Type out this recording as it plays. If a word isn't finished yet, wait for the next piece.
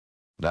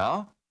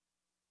Now,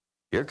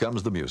 here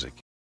comes the music.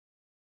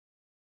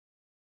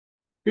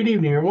 Good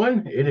evening,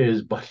 everyone. It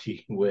is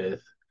Buddy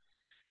with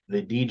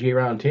the DJ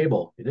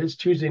Roundtable. It is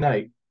Tuesday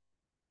night.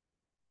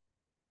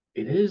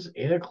 It is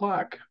 8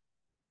 o'clock.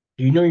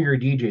 Do you know where your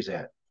DJ's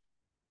at?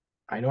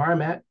 I know where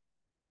I'm at.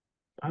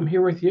 I'm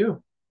here with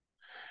you.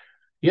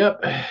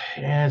 Yep.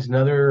 And it's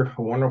another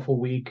wonderful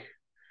week.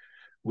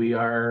 We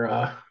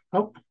are,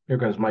 oh, here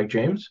comes Mike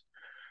James.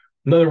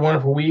 Another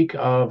wonderful week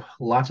of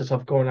lots of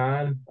stuff going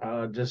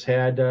on. Just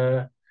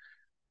had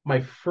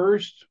my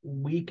first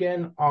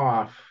weekend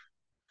off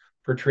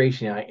for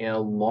Tracy and I in a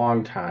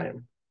long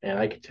time. And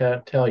I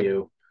can tell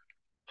you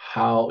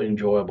how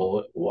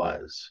enjoyable it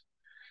was.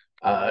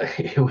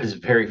 It was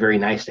very, very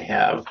nice to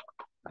have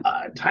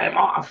time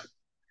off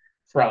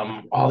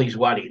from all these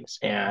weddings.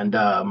 And,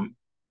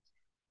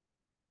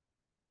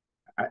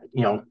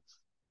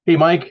 hey,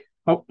 Mike.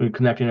 Oh, we're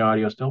connecting the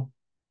audio still.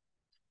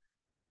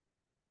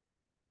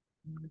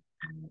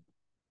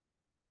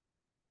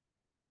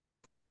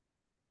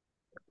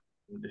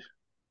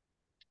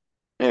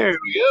 There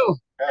we go.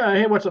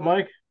 Hey, what's up,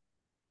 Mike?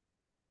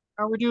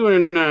 How we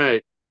doing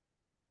tonight?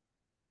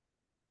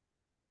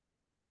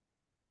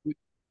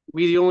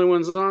 We the only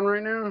ones on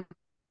right now?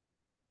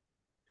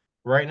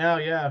 Right now,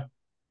 yeah.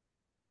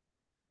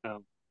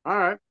 Oh, all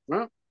right.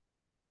 Well,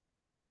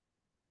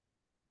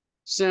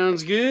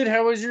 sounds good.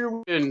 How was your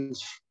weekend?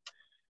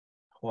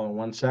 Hold on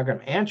 1 second.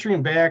 I'm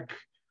answering back.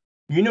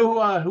 You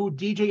know who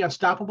DJ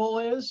Unstoppable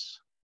is?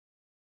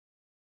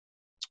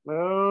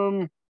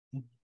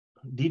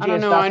 DJ I don't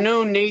know. Unstoppable. I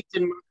know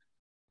Nathan.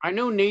 I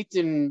know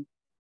Nathan.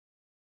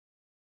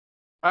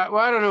 Well,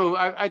 I don't know.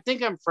 I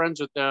think I'm friends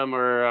with them,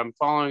 or I'm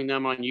following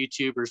them on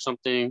YouTube or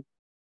something.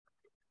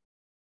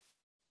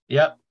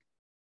 Yep.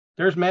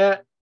 There's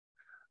Matt.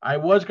 I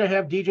was going to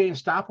have DJ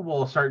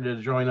Unstoppable starting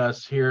to join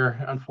us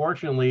here.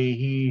 Unfortunately,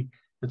 he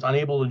is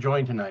unable to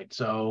join tonight.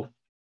 So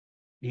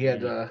he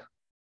had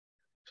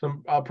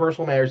some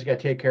personal matters he got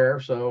to take care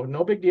of. So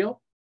no big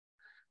deal.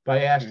 But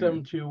I asked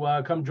him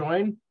to come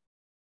join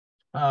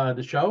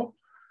the show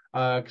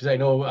because I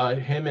know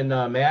him and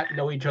Matt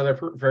know each other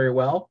very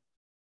well.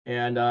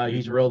 And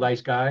he's a real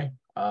nice guy.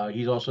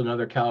 He's also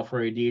another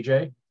California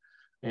DJ.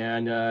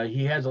 And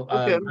he has a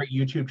great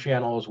YouTube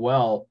channel as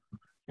well.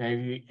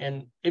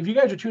 And if you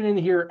guys are tuning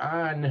in here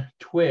on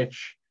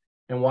Twitch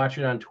and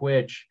watching on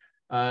Twitch,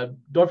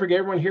 don't forget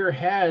everyone here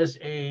has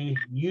a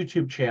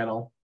YouTube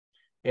channel.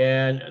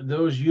 And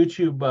those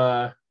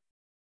YouTube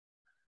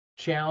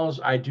channels,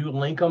 I do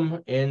link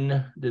them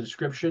in the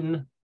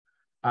description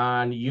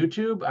on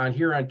YouTube. On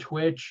here on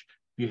Twitch,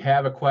 if you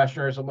have a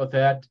question or something like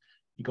that,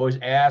 you can always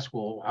ask.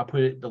 I'll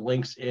put the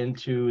links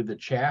into the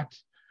chat.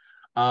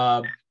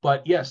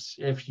 But yes,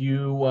 if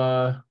you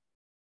are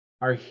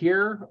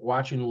here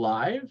watching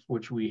live,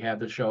 which we have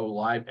the show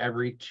live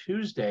every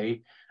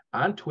Tuesday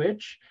on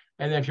Twitch,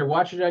 and then if you're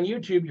watching it on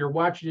YouTube, you're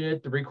watching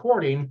it, the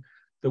recording,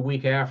 the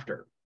week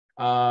after.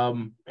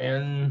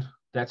 And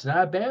that's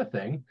not a bad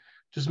thing.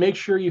 Just make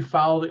sure you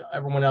follow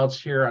everyone else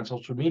here on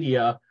social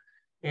media.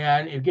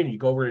 And again, you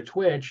go over to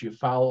Twitch, you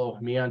follow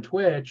me on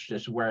Twitch.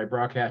 This is where I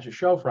broadcast a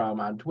show from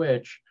on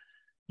Twitch.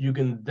 You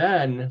can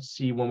then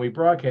see when we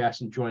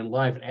broadcast and join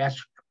live and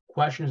ask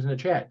questions in the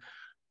chat.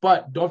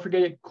 But don't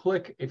forget to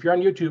click, if you're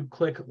on YouTube,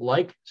 click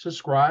like,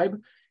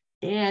 subscribe,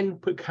 and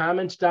put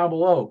comments down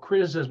below.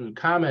 Criticism,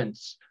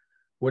 comments,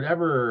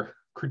 whatever,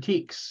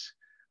 critiques,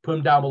 put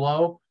them down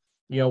below.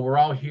 We're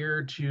all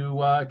here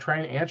to try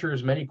and answer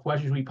as many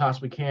questions we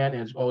possibly can,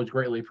 and it's always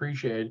greatly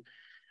appreciated.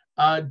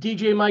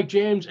 DJ Mike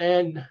James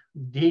and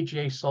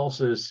DJ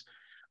Solstice.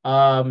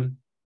 I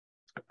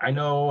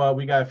know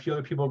we got a few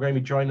other people going to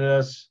be joining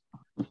us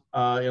in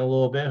a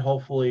little bit,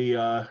 hopefully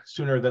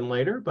sooner than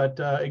later. But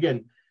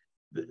again,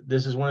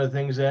 this is one of the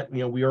things that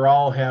we are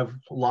all have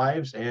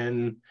lives,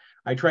 and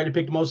I try to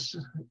pick the most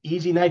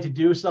easy night to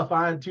do stuff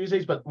on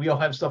Tuesdays, but we all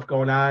have stuff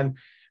going on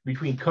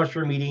between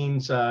customer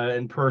meetings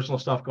and personal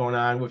stuff going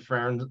on with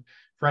friends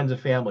and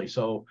family.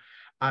 So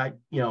I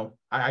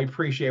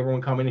appreciate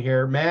everyone coming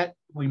here. Matt,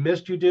 we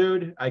missed you,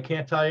 dude. I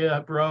can't tell you,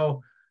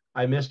 bro.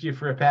 I missed you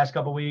for the past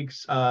couple of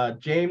weeks.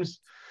 James,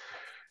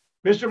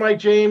 Mr. Mike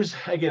James,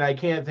 again, I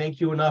can't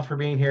thank you enough for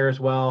being here as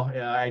well.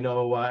 I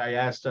know I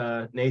asked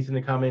Nathan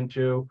to come in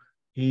too.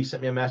 He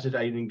sent me a message.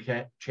 I didn't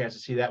get a chance to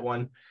see that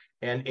one.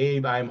 And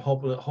Abe, I'm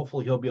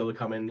hopefully he'll be able to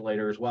come in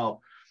later as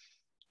well.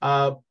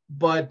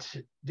 But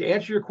to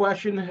answer your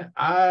question,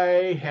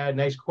 I had a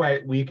nice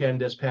quiet weekend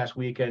this past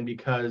weekend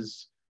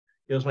because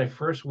it was my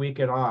first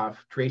weekend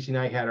off. Tracy and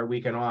I had our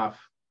weekend off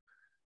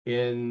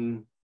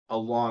in a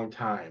long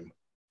time.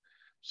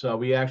 So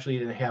we actually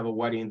didn't have a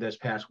wedding this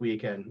past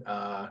weekend.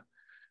 But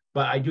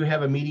I do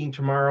have a meeting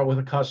tomorrow with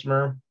a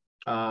customer.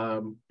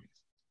 And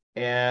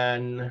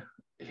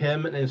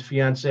him and his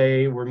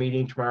fiance were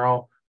meeting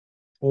tomorrow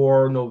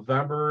for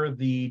November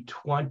the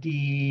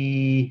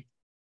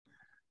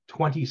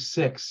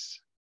 26th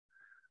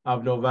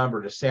of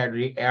November, the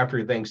Saturday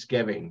after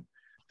Thanksgiving.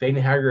 They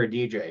didn't hire a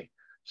DJ.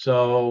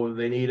 So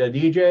they need a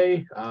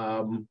DJ.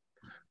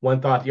 One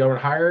thought the other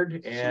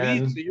hired.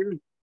 And Sweet.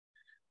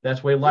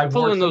 That's the way life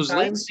Pulling works those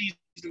late sometimes.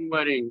 season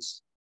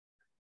weddings.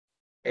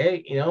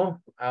 Hey,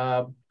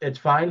 it's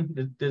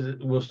fine.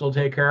 We'll still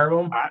take care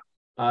of them.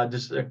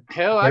 Just a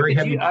Hell, very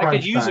heavy I could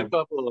crunch use a time.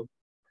 couple.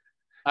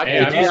 I Hey,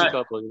 could I'm use a not.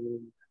 couple.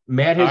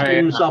 Matt has All given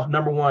right. himself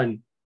number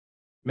one.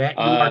 Matt,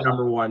 you are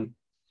number one.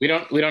 We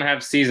don't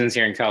have seasons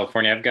here in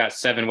California. I've got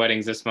 7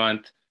 weddings this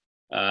month.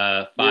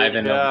 5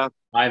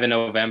 in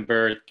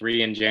November,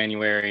 3 in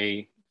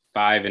January,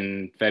 5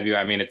 in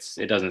February. I mean,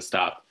 it doesn't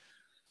stop.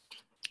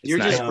 You're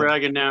just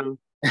bragging now.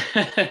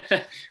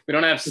 We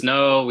don't have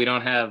snow. We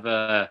don't have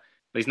at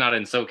least not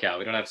in SoCal.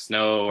 We don't have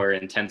snow or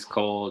intense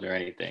cold or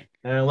anything.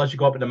 And unless you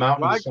go up in the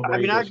mountains. Well,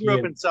 I grew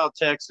up in South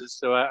Texas,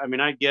 so I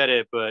get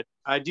it, but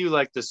I do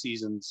like the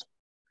seasons.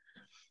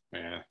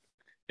 Yeah,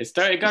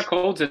 it got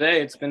cold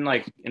today. It's been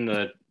like in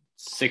the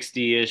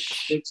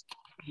 60-ish.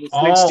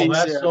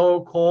 That's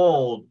so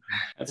cold.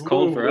 That's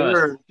cold for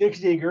us.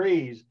 60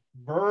 degrees.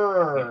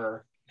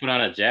 Brr. Put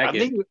on a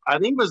jacket. I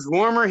think it was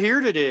warmer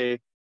here today.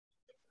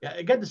 Yeah,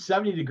 it got to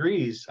 70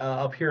 degrees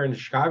up here in the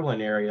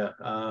Chicagoland area.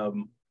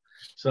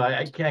 So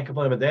I can't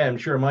complain about that. I'm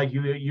sure, Mike,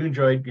 you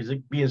enjoyed, because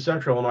being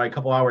Central Illinois, a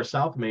couple hours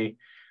south of me,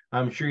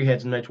 I'm sure you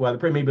had some nice weather.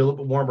 Probably maybe a little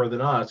bit warmer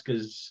than us,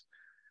 because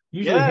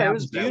usually it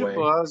was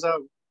beautiful. I was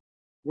out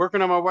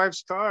working on my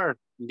wife's car,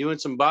 doing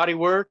some body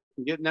work,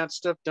 and getting that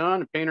stuff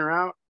done and paint her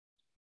out.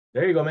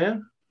 There you go,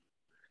 man.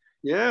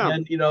 Yeah,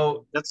 and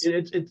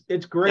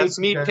it's great. That's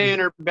me paying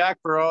her back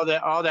for all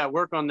that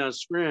work on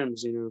those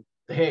scrims.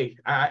 Hey,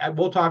 I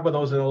will talk about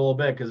those in a little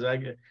bit, because I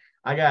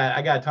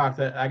got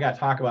to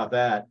talk about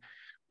that.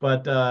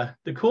 But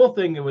the cool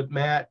thing with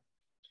Matt,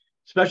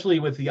 especially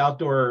with the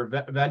outdoor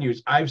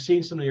venues, I've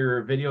seen some of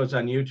your videos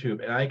on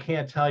YouTube, and I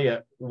can't tell you,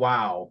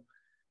 wow,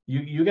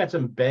 you got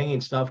some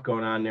banging stuff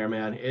going on there,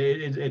 man.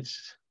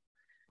 It's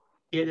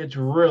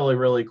really,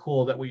 really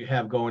cool that we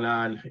have going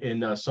on in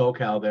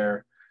SoCal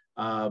there.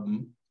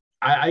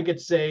 I could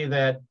say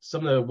that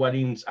some of the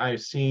weddings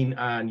I've seen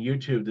on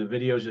YouTube, the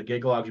videos, the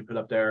gig logs you put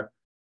up there,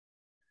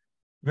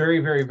 very,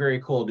 very, very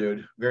cool,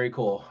 dude. Very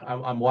cool.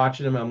 I'm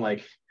watching them. I'm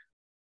like,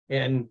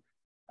 and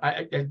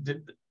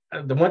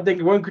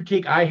one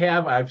critique I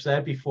have, I've said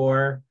it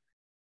before,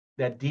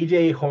 that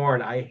DJ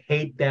horn, I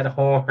hate that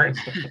horn.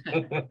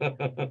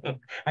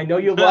 I know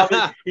you love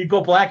it. You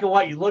go black and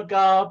white, you look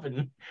up,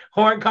 and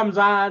horn comes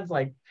on. It's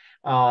like,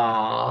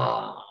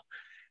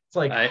 it's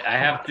like I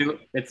have to.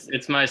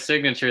 It's my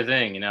signature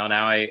thing, Now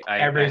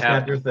everybody's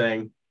got their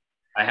thing.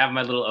 I have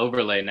my little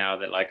overlay now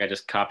that I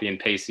just copy and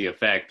paste the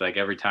effect. Like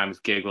every time it's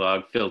gig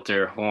log,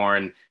 filter,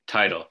 horn,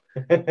 title.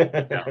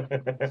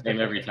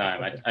 Same every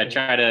time. I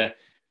try to.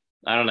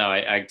 I don't know.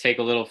 I take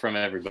a little from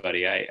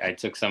everybody. I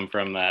took some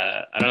from.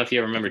 I don't know if you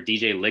ever remember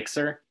DJ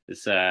Lixer.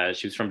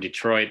 She was from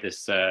Detroit.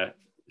 This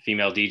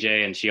female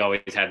DJ, and she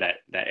always had that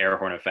air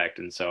horn effect,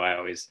 and so I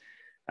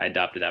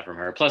adopted that from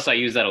her. Plus, I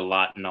use that a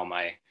lot in all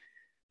my.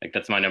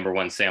 That's my number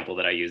one sample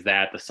that I use.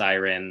 That the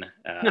siren.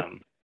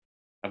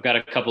 I've got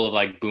a couple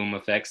of boom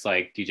effects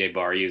like DJ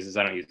Bar uses.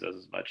 I don't use those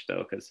as much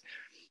though, because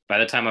by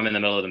the time I'm in the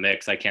middle of the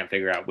mix, I can't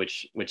figure out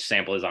which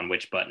sample is on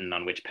which button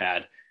on which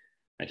pad.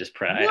 I just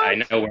press. I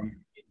know where.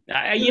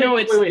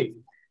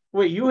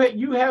 Wait. You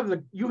have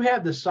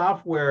the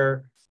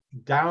software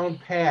down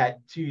pat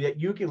to that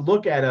you can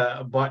look at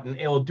a button.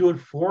 It'll do it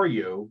for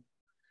you,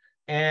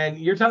 and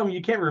you're telling me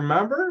you can't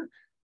remember?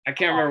 I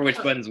can't remember which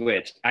button's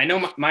which. I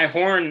know my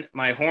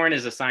horn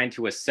is assigned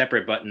to a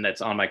separate button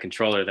that's on my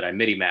controller that I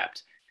MIDI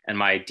mapped. And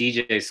my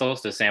DJ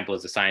Solstice sample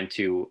is assigned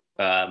to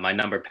my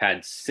number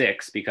pad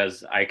 6,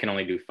 because I can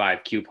only do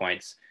 5 cue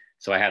points.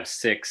 So I have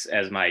 6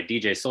 as my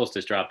DJ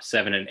Solstice drop.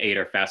 7 and 8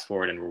 are fast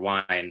forward and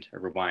rewind, or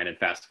rewind and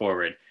fast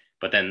forward.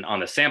 But then on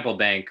the sample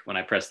bank, when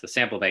I press the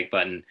sample bank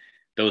button,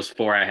 those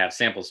 4 I have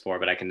samples for,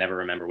 but I can never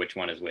remember which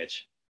one is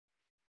which.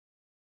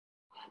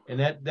 And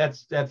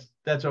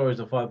that's always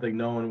a fun thing,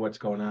 knowing what's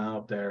going on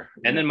out there.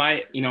 And then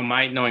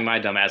knowing my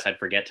dumb ass, I'd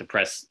forget to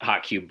press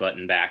hot cube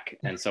button back.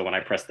 And so when I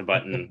press the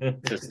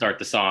button to start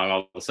the song,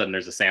 all of a sudden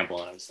there's a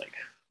sample, and I was like,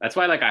 that's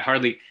why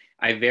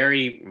I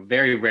very,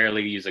 very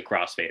rarely use a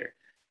crossfader,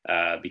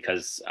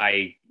 because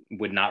I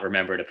would not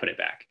remember to put it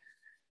back.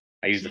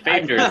 I use the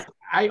faders.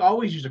 I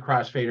always use a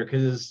crossfader,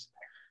 because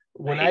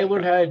when I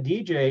learned how to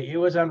DJ, it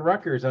was on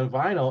records, on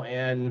vinyl,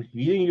 and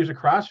you didn't use a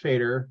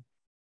crossfader.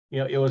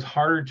 It was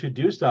harder to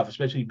do stuff,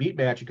 especially beat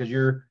match, because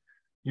you're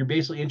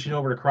basically inching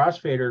over to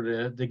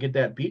crossfader to get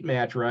that beat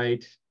match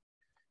right,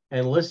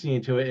 and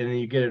listening to it, and then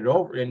you get it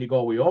over, and you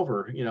go way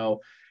over.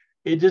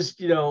 It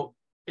just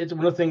it's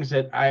one of the things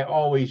that I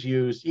always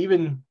use,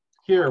 even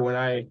here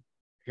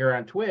here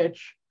on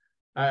Twitch.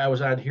 I was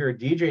on here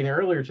DJing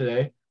earlier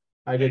today.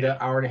 I did an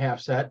hour and a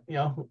half set.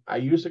 I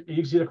use it. You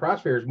can see the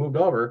crossfaders moved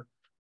over,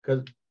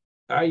 because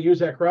I use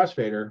that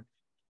crossfader.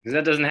 Because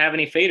that doesn't have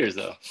any faders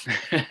though.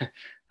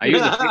 I use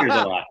the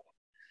faders a lot.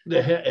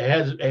 It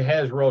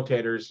has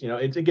rotators.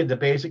 It's again the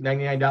basic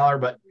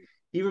 $99, but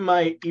even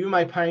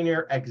my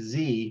Pioneer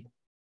XZ,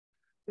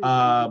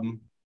 I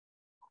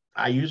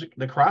use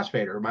the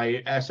crossfader.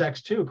 My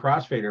SX2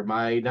 crossfader,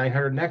 my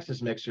 900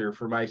 Nexus mixer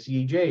for my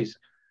CDJs,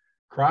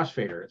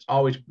 crossfader. It's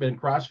always been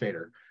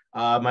crossfader.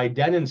 My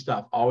Denon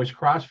stuff, always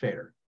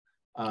crossfader.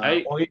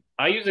 I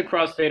use a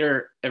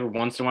crossfader every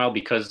once in a while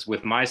because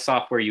with my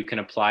software, you can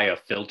apply a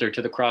filter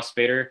to the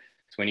crossfader.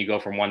 So when you go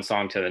from one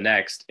song to the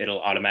next,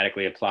 it'll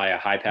automatically apply a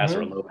high pass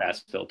or a low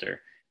pass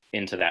filter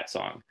into that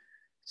song.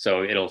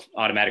 So it'll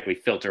automatically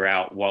filter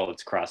out while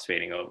it's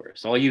crossfading over.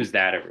 So I'll use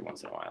that every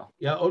once in a while.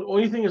 Yeah.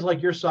 Only thing is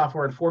like your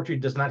software, unfortunately,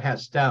 does not have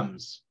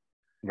stems.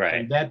 Right.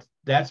 And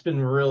that's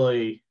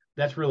really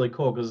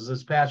cool because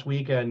this past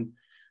weekend,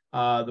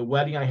 the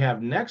wedding I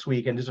have next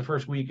weekend is the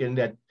first weekend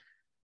that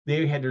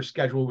they had their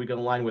schedule week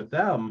aligned with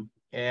them,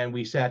 and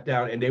we sat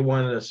down and they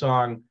wanted a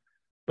song,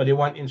 but they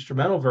want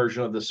instrumental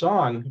version of the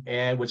song,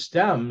 and with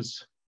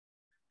stems,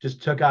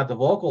 just took out the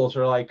vocals.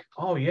 They're like,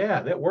 oh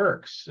yeah, that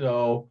works.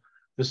 So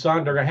the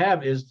song they're gonna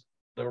have is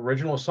the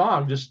original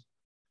song, just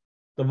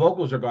the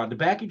vocals are gone. The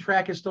backing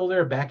track is still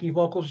there, backing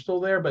vocals are still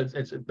there, but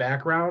it's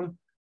background,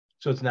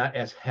 so it's not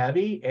as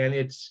heavy, and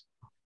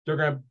they're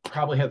gonna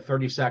probably have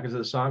 30 seconds of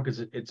the song because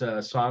it's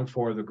a song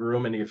for the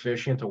groom and the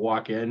officiant to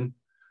walk in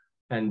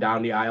and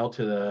down the aisle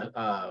to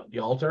the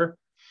altar.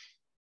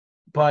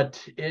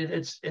 But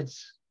it's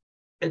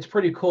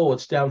pretty cool. It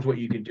stems what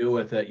you can do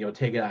with it. You know,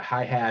 taking out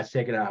hi-hats,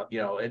 taking out, you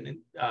know, and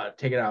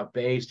taking out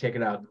bass,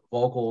 taking out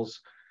vocals,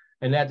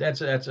 and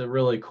that's a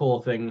really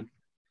cool thing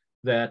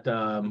that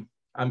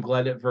I'm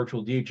glad that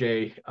Virtual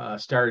DJ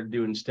started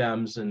doing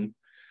stems. And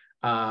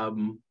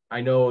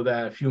I know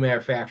that a few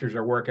manufacturers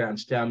are working on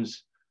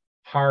stems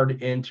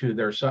hard into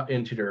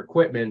their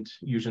equipment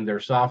using their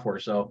software.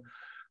 So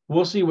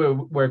we'll see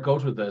where it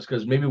goes with this,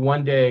 because maybe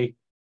one day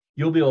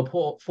you'll be able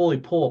to fully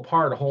pull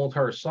apart a whole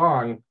entire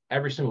song,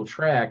 every single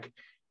track,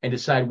 and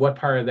decide what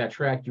part of that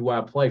track you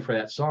want to play for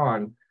that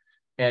song,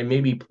 and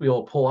maybe be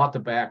able to pull out the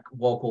back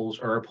vocals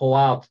or pull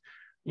out,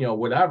 you know,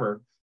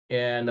 whatever,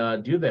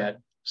 and do that.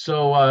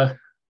 So,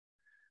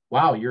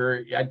 wow, you're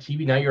at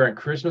TV now. You're on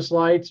Christmas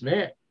lights,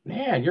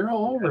 man. You're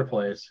all over the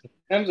place.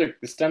 The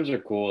stems are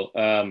cool.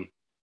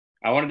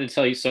 I wanted to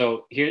tell you.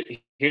 So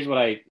here's what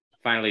I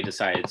finally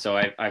decided. So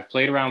I've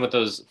played around with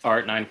those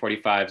Art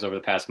 945s over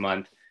the past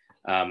month.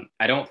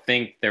 I don't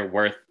think they're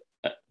worth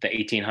the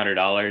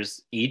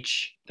 $1,800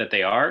 each that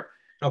they are.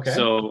 Okay.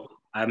 So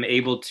I'm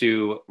able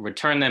to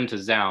return them to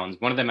Zounds.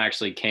 One of them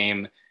actually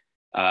came,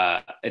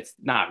 it's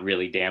not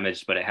really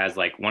damaged, but it has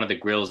like one of the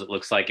grills, it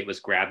looks like it was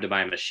grabbed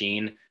by a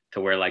machine to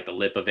where like the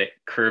lip of it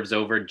curves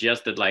over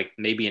just at like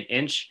maybe an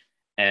inch.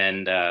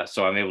 And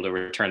so I'm able to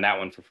return that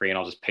one for free, and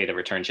I'll just pay the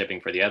return shipping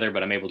for the other,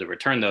 but I'm able to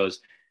return those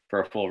for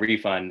a full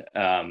refund.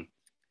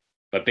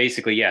 But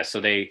basically, yeah,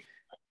 so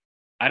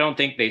I don't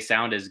think they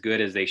sound as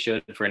good as they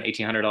should for an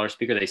 $1,800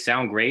 speaker. They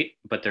sound great,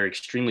 but they're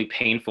extremely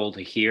painful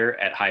to hear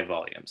at high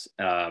volumes.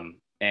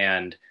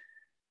 And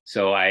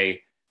so I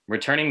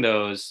returning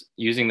those,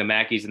 using the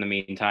Mackeys in the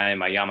meantime,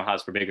 my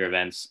Yamahas for bigger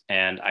events,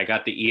 and I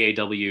got the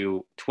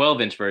EAW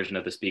 12-inch version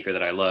of the speaker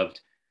that I loved.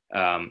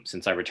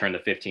 Since I returned the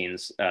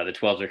 15s, the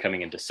 12s are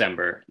coming in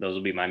December. Those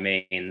will be my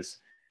mains.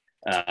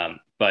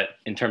 But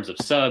in terms of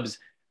subs,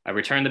 I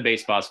returned the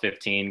Bass Boss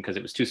 15 because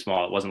it was too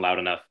small. It wasn't loud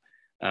enough.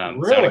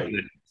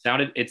 Really?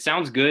 It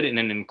sounds good in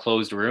an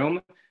enclosed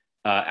room.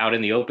 Out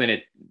in the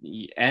open,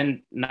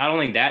 and not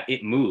only that,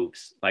 it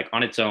moves like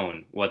on its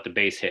own what the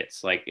bass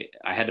hits. Like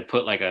I had to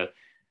put like a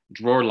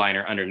drawer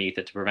liner underneath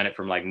it to prevent it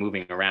from like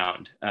moving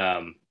around.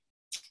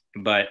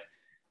 But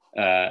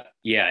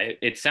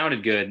it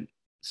sounded good.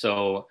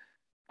 So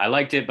I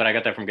liked it, but I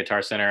got that from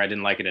Guitar Center. I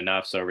didn't like it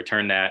enough, so I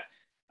returned that.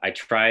 I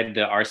tried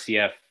the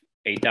RCF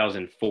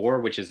 8004,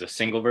 which is the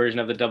single version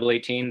of the double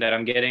 18 that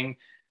I'm getting.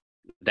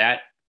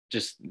 That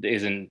just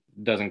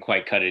doesn't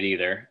quite cut it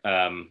either.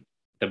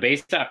 The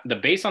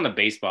bass on the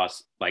Bass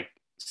Boss, like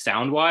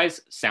sound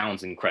wise,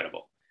 sounds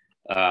incredible.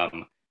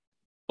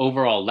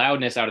 Overall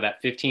loudness out of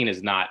that 15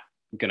 is not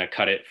gonna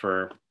cut it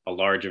for a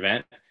large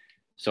event.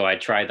 So I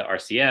tried the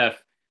RCF,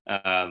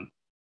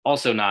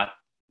 also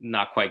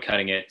not quite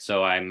cutting it.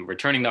 So I'm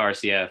returning the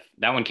RCF.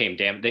 That one came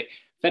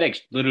FedEx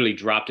literally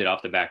dropped it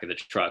off the back of the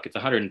truck. It's a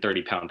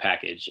 130-pound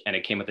package, and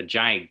it came with a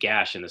giant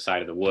gash in the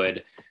side of the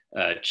wood,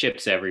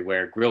 chips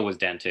everywhere, grill was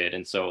dented.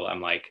 And so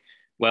I'm like,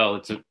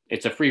 well,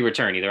 it's a free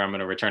return. Either I'm going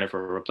to return it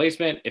for a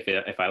replacement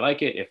if I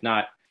like it. If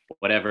not,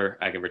 whatever,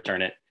 I can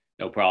return it,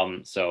 no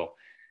problem. So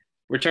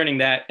returning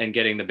that and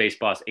getting the Bass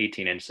Boss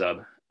 18-inch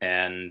sub,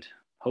 and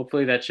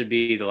hopefully that should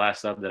be the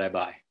last sub that I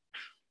buy.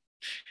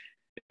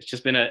 It's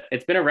been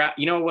a wrap.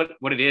 You know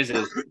what it is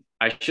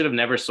I should have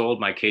never sold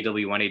my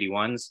KW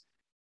 181s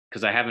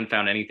because I haven't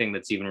found anything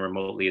that's even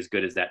remotely as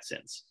good as that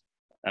since.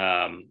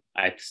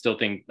 I still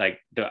think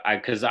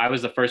because I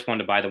was the first one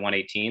to buy the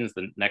 118s,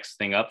 the next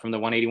thing up from the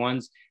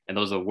 181s, and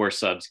those are the worst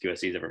subs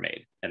QSC's ever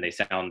made, and they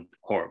sound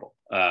horrible.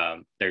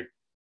 They're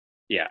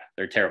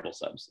terrible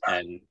subs,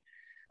 and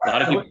a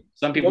lot of people,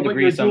 some people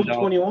agree, some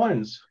don't.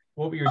 21s.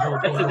 What were your dual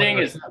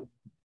 21s?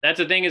 That's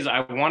the thing is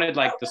I wanted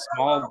like the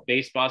small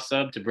Bass Boss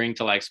sub to bring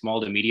to like small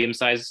to medium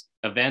size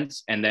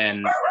events, and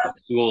then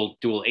the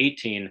dual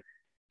 18,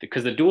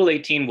 because the dual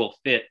 18 will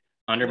fit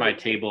under my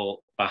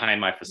table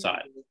behind my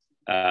facade.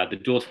 The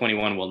dual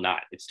 21 will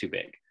not. It's too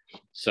big.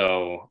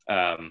 So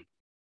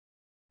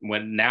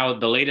when now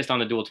the latest on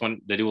the dual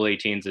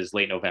 18s is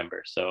late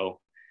November. So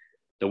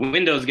the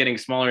window is getting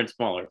smaller and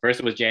smaller. First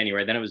it was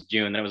January, then it was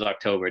June, then it was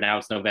October. Now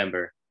it's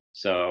November.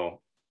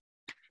 So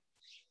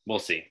we'll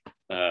see.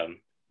 But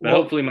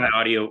hopefully my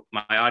audio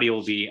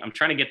will be, I'm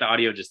trying to get the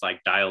audio just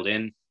like dialed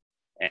in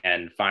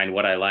and find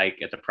what I like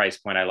at the price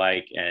point I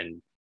like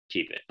and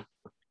keep it.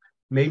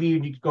 Maybe you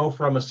need to go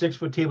from a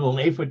 6-foot table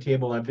to an 8-foot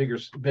table and bigger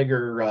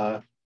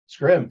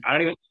scrim. I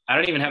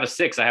don't even have a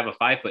 6. I have a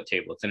 5-foot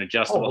table. It's an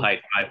adjustable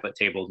height 5-foot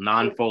table,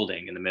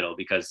 non-folding in the middle,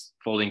 because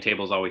folding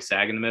tables always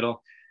sag in the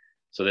middle.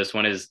 So this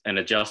one is an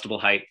adjustable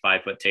height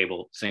 5-foot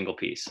table, single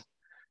piece.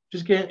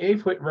 Just get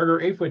an regular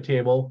 8-foot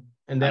table,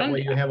 and that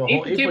way you have a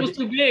whole 8-foot table's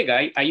too big.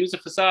 I use a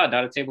facade,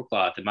 not a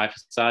tablecloth. And my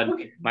facade, you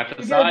get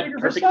a bigger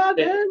facade,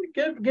 then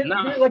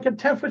get like a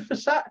 10-foot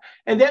facade,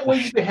 and that way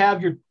you can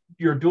have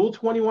your dual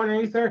 21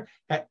 underneath there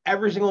at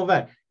every single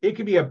event. It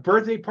could be a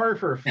birthday party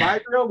for a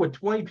 5-year-old with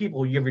 20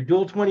 people. You have your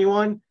dual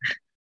 21,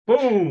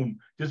 boom,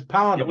 just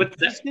pound them.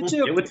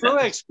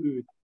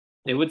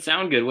 It would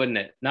sound good, wouldn't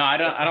it? No, I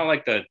don't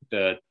like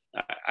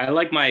I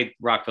like my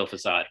Rockville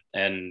facade,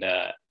 and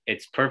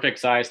it's perfect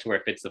size to where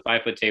it fits the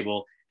 5-foot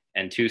table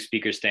and 2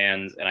 speaker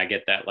stands, and I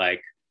get that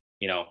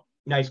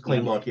nice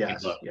clean look.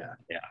 Yes, look. Yeah.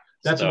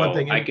 That's one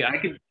thing.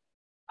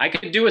 I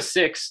could do a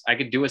 6. I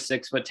could do a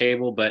 6-foot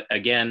table, but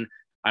again,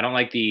 I don't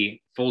like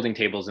the folding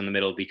tables in the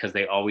middle because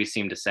they always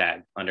seem to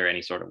sag under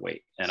any sort of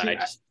weight, and I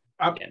just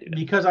can't do that.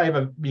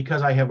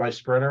 Because I have my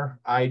Sprinter,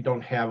 I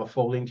don't have a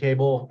folding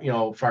table.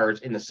 As far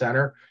as in the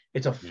center,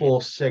 it's a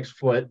full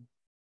 6-foot.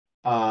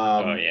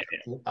 A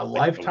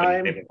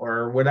Lifetime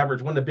or whatever.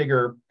 It's one of the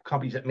bigger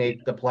companies that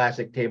make the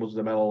plastic tables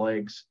with the metal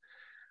legs.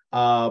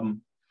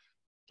 And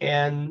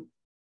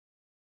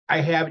I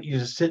have it.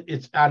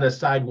 It's on the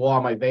side wall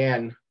of my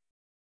van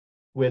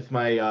with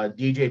my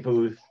DJ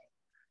booth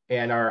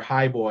and our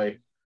Highboy,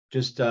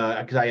 just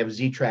because I have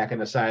Z-Track on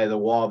the side of the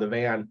wall of the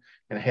van,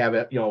 and I have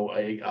it,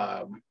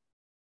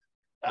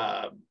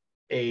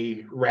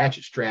 a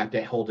ratchet strap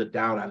that holds it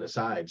down on the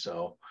side.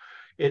 So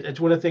it's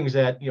one of the things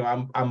that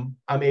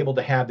I'm able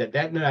to have that.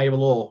 And then I have a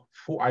little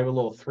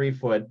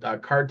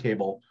 3-foot card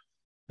table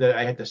that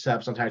I have to set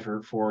up sometimes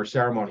for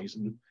ceremonies,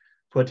 and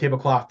put a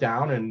tablecloth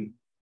down and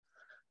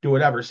do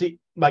whatever. See,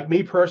 like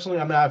me personally,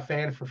 I'm not a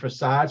fan for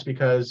facades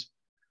because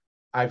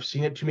I've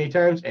seen it too many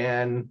times,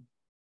 and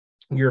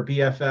your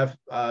BFF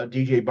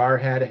DJ bar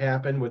had it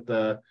happen with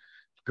the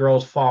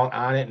girls falling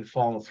on it and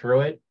falling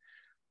through it.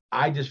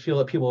 I just feel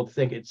that people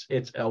think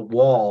it's a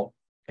wall,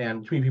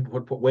 and too many people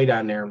would put weight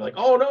on there and be like,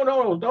 oh,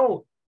 no,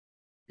 don't.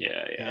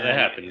 Yeah, that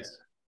happens.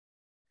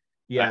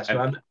 Yeah,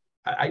 so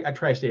I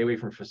try to stay away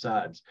from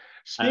facades.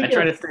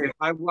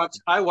 I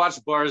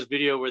watched Bar's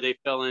video where they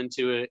fell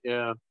into it.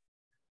 Yeah.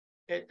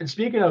 And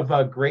speaking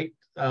of great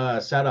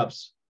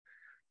setups,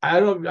 I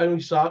don't know if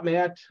you saw it,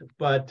 Matt,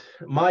 but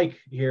Mike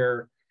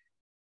here,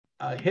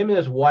 him and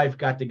his wife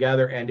got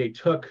together and they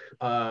took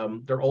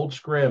their old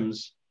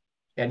scrims,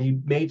 and he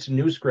made some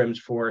new scrims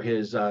for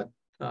his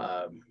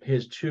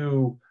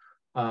 2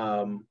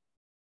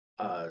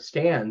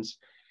 stands.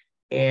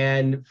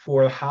 And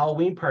for the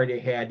Halloween party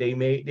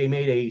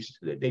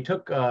they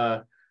took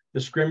the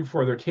scrim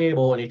for their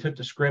table, and they took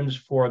the scrims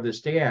for the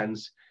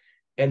stands,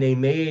 and they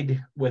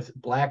made with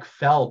black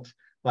felt,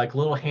 like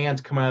little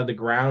hands come out of the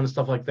ground and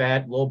stuff like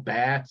that, little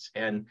bats,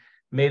 and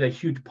made a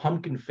huge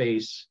pumpkin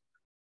face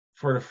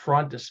for the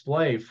front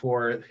display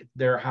for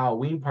their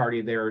Halloween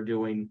party they were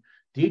doing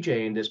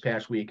DJing this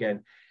past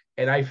weekend.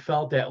 And I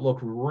felt that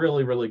looked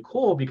really, really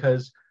cool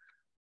because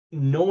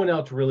no one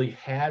else really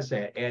has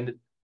that. And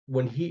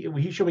when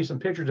he showed me some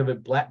pictures of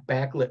it, black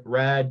backlit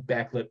red,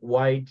 backlit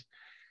white,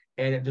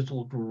 and it just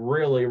looked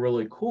really,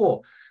 really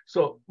cool.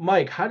 So,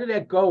 Mike, how did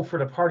that go for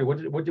the party? What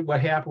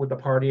happened with the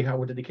party?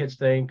 What did the kids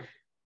think?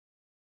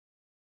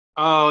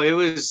 Oh, it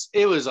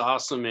was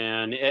awesome,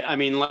 man. I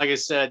mean, like I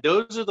said,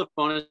 those are the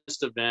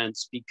funnest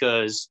events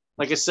because,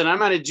 like I said,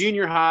 I'm at a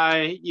junior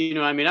high.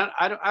 I mean,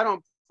 I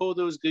don't pull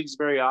those gigs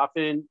very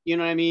often. You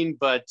know what I mean?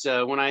 But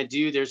when I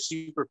do, they're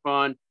super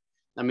fun.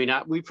 I mean,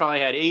 we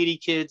probably had 80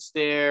 kids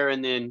there,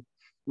 and then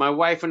my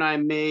wife and I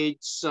made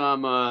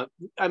some.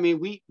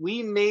 We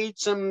made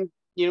some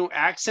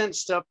accent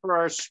stuff for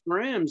our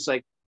scrims,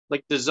 like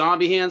the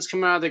zombie hands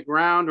coming out of the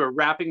ground or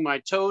wrapping my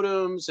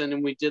totems. And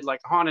then we did like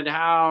haunted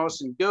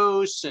house and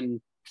ghosts and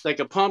like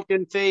a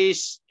pumpkin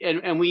face.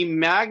 And we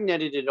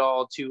magneted it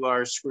all to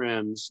our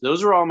scrims.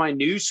 Those are all my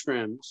new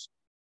scrims.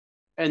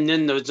 And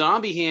then the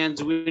zombie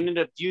hands, we ended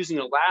up using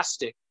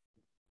elastic.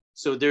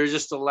 So they're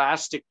just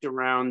elastic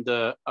around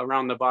the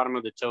bottom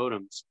of the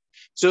totems.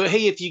 So,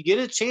 hey, if you get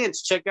a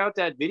chance, check out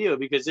that video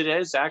because it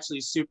is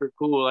actually super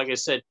cool. Like I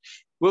said,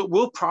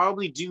 we'll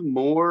probably do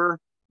more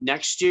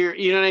next year.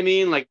 You know what I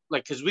mean? Like,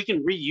 because we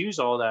can reuse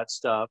all that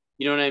stuff.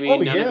 You know what I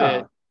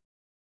mean?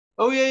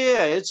 Oh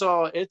yeah. It's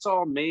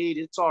all made.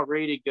 It's all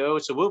ready to go.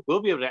 So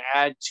we'll be able to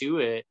add to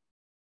it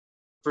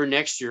for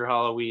next year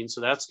Halloween.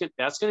 So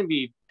it's gonna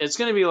be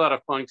a lot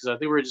of fun because I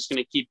think we're just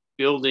gonna keep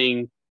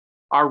building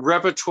our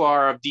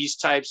repertoire of these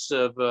types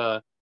of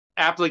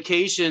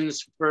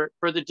applications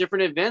for the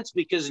different events,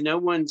 because no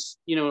one's,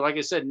 like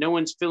I said, no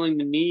one's feeling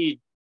the need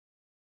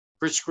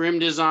for scrim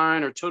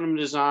design or totem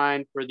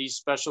design for these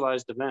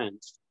specialized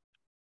events.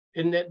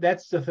 And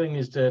that's the thing,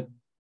 is that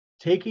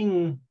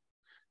taking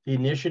the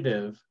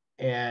initiative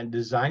and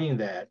designing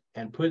that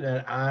and putting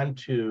that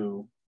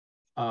onto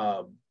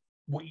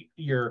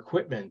your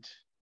equipment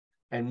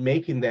and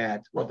making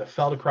that with the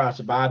felt across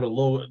the bottom, a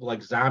little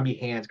like zombie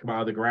hands come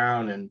out of the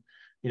ground, and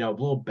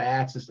little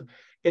bats and stuff.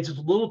 It's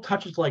just little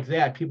touches like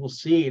that people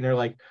see and they're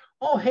like,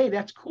 oh, hey,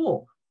 that's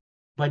cool.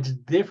 But it's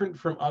different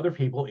from other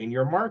people in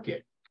your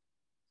market.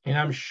 And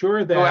I'm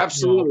sure that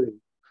absolutely.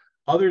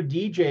 Other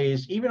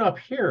DJs, even up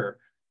here,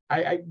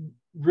 I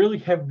really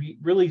have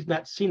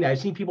not seen that. I've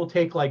seen people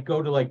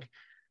go to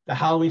the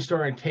Halloween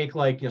store and take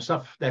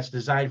stuff that's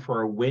designed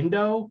for a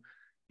window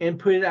and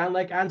put it on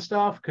on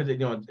stuff, because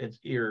it's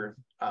your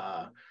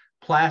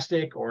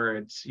plastic, or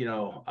it's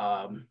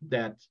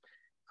that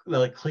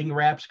like cling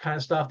wraps kind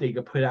of stuff that you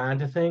can put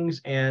onto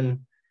things, and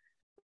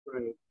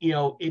right.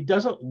 It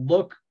doesn't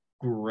look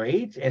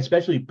great,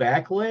 especially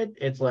backlit.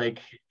 It's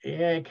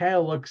it kind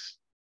of looks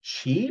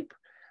cheap,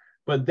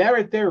 but that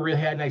right there really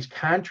had a nice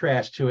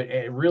contrast to it.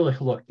 It really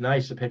looked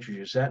nice, the pictures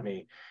you sent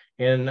me.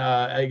 And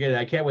again,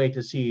 I can't wait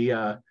to see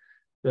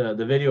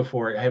the video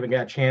for it. I haven't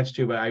got a chance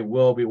to, but I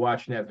will be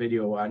watching that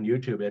video on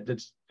YouTube.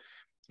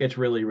 It's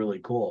really, really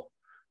cool.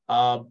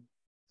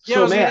 Yeah,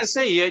 I was going to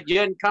say, you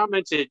hadn't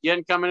commented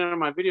on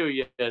my video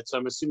yet, so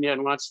I'm assuming you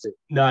hadn't watched it.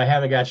 No, I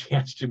haven't got a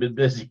chance to. Been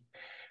busy.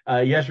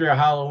 Yesterday,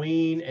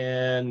 Halloween,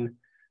 and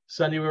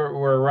Sunday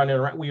we're running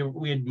around.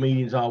 We had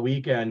meetings all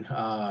weekend,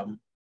 and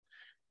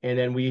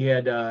then we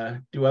had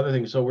do other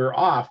things. So we're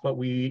off, but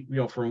we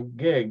from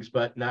gigs,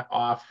 but not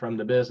off from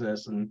the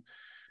business. And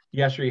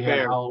yesterday had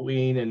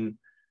Halloween, and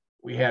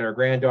we had our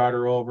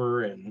granddaughter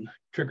over and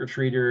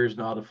trick-or-treaters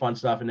and all the fun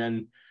stuff. And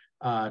then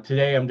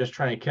today I'm just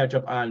trying to catch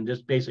up on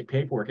just basic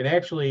paperwork. And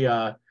actually,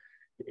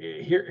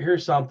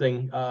 here's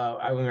something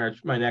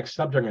my next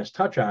subject I'm going to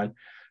touch on.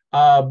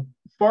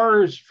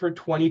 Far as for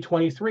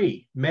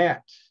 2023,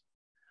 Matt,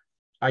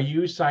 are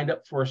you signed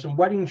up for some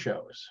wedding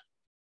shows?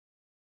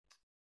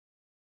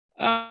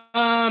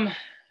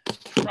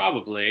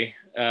 Probably.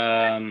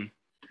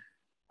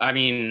 I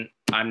mean,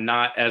 I'm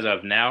not as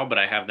of now, but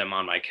I have them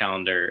on my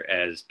calendar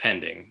as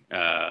pending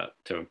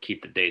to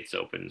keep the dates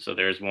open. So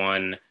there's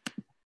one.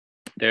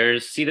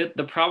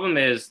 The problem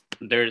is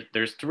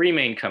there's three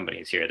main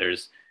companies here.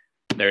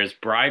 There's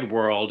Bride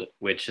World,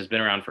 which has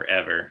been around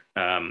forever.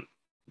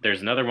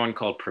 There's another one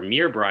called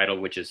Premier Bridal,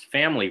 which is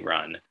family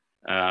run.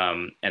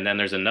 And then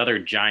there's another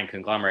giant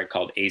conglomerate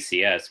called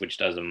ACS, which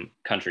does them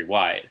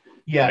countrywide.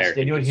 Yes, American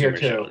they do it here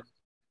too. Shows.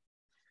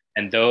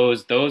 And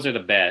those are the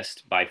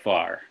best by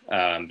far,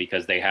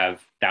 because they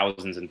have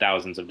thousands and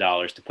thousands of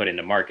dollars to put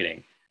into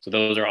marketing. So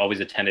those are always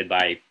attended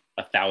by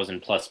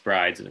 1,000+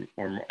 brides,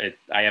 or more.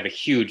 I have a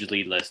huge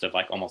lead list of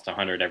almost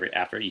 100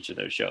 after each of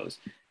those shows.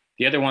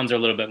 The other ones are a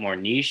little bit more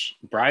niche.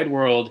 Bride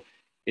World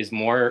it's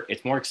more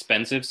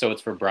expensive, so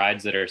it's for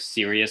brides that are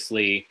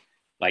seriously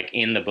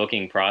in the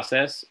booking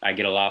process. I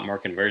get a lot more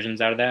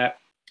conversions out of that.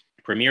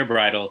 Premier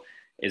Bridal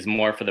is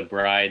more for the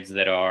brides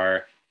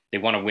that they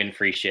want to win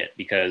free shit,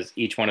 because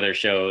each one of their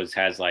shows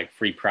has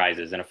free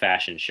prizes and a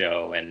fashion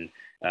show and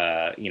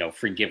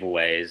free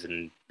giveaways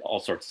and all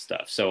sorts of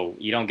stuff. So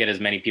you don't get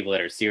as many people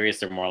that are serious.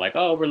 They're more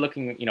oh, we're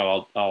looking,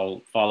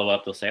 I'll follow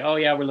up. They'll say, oh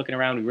yeah, we're looking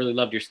around. We really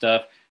loved your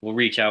stuff. We'll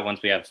reach out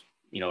once we have,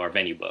 our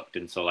venue booked.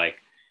 And so I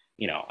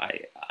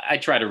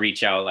try to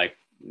reach out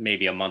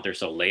maybe a month or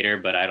so later,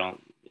 but I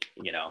don't,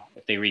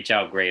 if they reach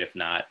out, great. If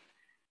not,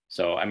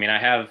 so, I mean,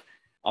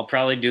 I'll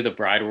probably do the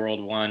Bride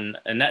World one.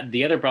 And that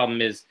the other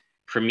problem is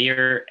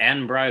Premier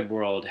and Bride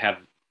World have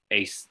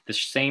the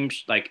same,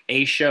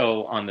 a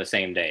show on the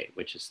same day,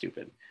 which is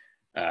stupid.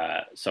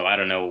 So I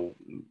don't know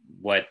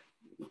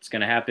what's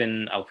going to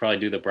happen. I'll probably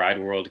do the Bride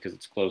World because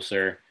it's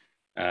closer.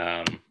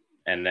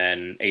 And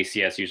then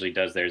ACS usually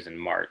does theirs in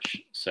March.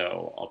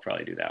 So I'll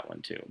probably do that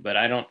one too. But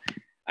I don't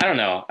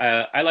know.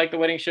 I like the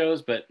wedding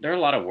shows, but they're a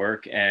lot of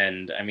work.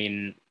 And I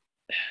mean,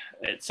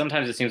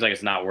 sometimes it seems like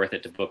it's not worth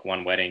it to book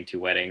one wedding, two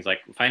weddings,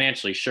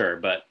 financially, sure.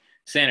 But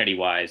sanity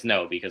wise,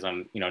 no, because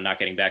I'm, not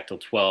getting back till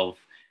 12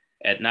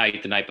 at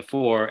night the night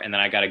before. And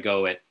then I got to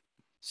go at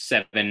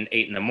 7,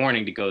 8 in the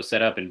morning to go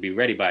set up and be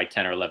ready by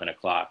 10 or 11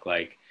 o'clock.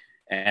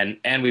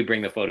 And we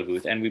bring the photo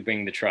booth, and we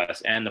bring the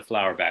truss and the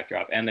flower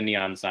backdrop and the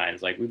neon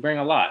signs. We bring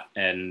a lot.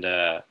 And,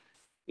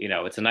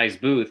 it's a nice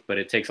booth, but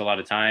it takes a lot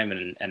of time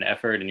and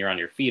effort, and you're on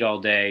your feet all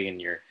day,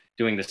 and you're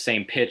doing the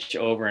same pitch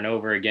over and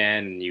over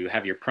again. And you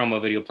have your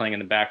promo video playing in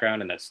the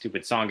background, and that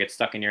stupid song gets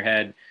stuck in your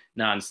head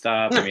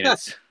nonstop. I mean,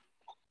 it's,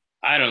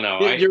 I don't know.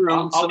 Your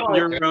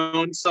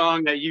own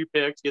song that you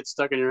picked gets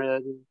stuck in your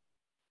head.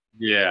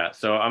 Yeah.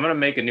 So I'm going to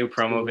make a new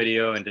promo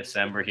video in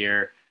December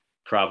here,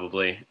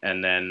 probably.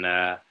 And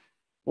then,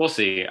 we'll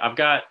see. I've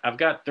got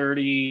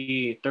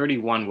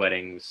 31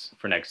 weddings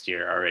for next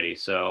year already.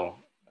 So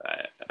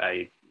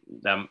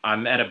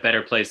I'm at a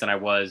better place than I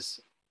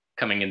was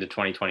coming into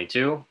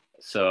 2022.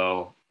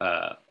 So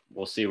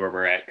we'll see where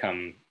we're at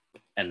come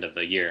end of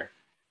the year.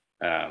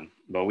 But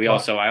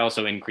I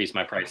also increased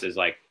my prices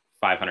like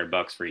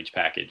 $500 for each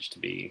package to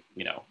be,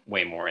 you know,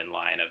 way more in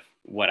line of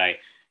what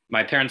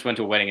my parents went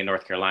to a wedding in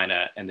North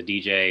Carolina, and the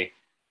DJ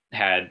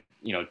had,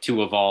 you know,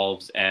 2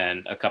 Evolves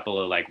and a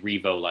couple of like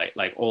Revo light,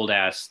 like old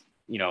ass,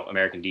 you know,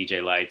 American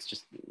DJ lights,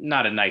 just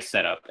not a nice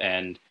setup.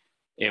 And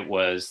it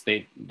was,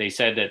 they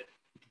said that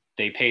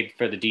they paid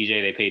for the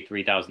DJ, they paid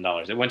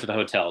 $3,000. It went to the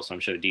hotel, so I'm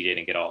sure the DJ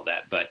didn't get all of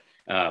that. But,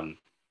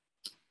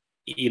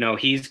 you know,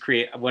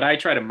 what I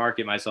try to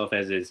market myself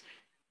as is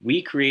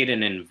we create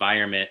an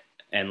environment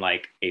and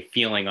like a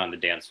feeling on the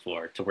dance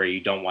floor to where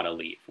you don't want to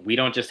leave. We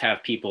don't just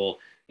have people,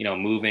 you know,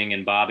 moving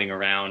and bobbing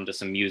around to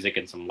some music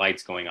and some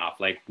lights going off.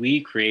 Like,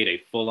 we create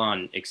a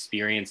full-on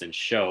experience and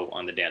show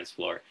on the dance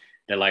floor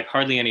that like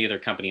hardly any other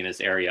company in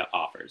this area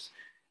offers.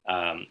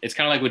 It's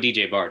kind of like what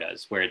DJ Bar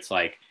does, where it's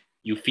like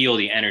you feel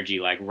the energy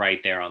like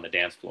right there on the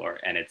dance floor,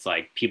 and it's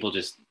like people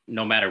just,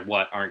 no matter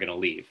what, aren't going to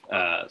leave.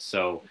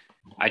 So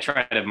I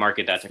try to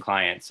market that to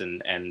clients,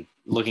 and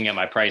looking at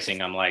my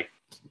pricing, I'm like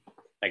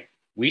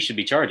we should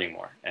be charging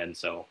more. And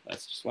so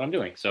that's just what I'm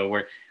doing.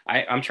 So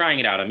I'm trying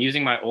it out. I'm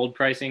using my old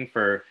pricing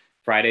for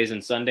Fridays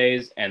and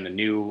Sundays, and the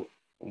new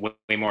way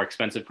more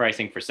expensive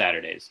pricing for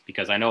Saturdays,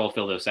 because I know I'll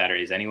fill those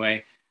Saturdays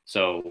anyway.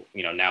 So,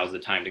 you know, now's the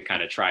time to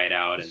kind of try it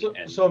out.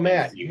 So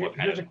Matt,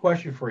 here's a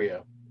question for you.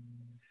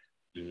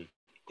 Mm-hmm.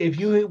 If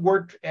you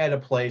worked at a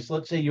place,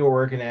 let's say you were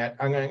working at,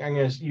 I'm going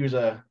to use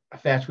a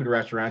fast food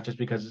restaurant just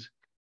because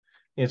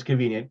it's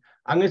convenient.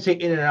 I'm going to say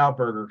In-N-Out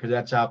Burger, because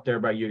that's out there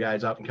by you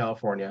guys out in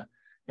California.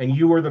 And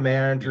you were the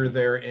manager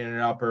there in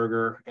In-N-Out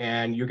Burger,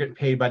 and you're getting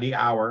paid by the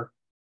hour.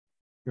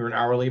 You're an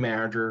hourly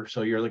manager,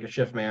 so you're like a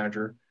shift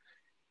manager.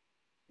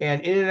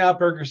 And In-N-Out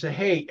Burger said,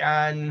 hey,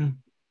 on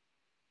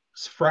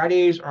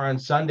Fridays or on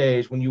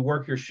Sundays, when you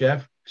work your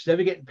shift, instead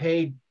of getting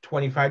paid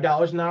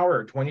 $25 an hour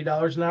or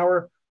 $20 an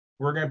hour,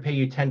 we're going to pay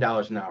you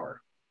 $10 an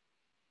hour.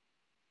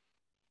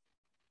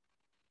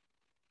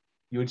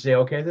 You would say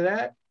okay to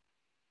that?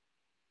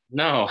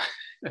 No.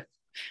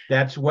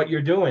 That's what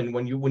you're doing.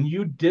 When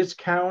you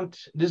discount,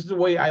 this is the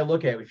way I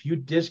look at it. If you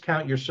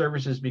discount your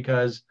services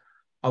because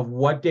of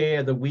what day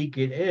of the week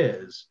it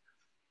is,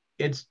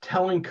 it's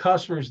telling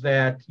customers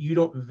that you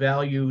don't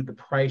value the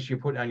price you're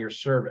putting on your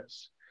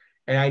service.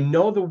 And I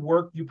know the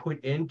work you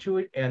put into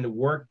it and the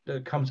work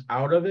that comes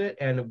out of it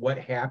and what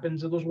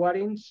happens at those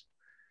weddings.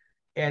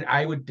 And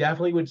I would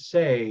definitely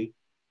say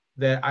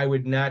that I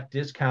would not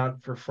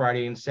discount for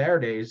Friday and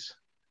Saturdays.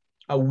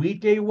 A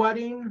weekday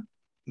wedding,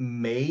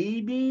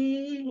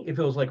 maybe if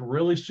it was like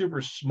really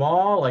super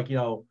small, like, you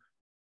know,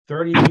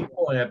 30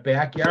 people in a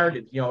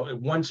backyard, you know,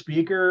 one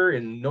speaker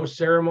and no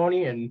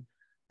ceremony, and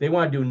they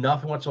want to do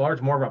nothing whatsoever.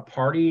 It's more of a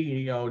party,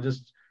 you know,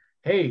 just,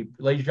 hey,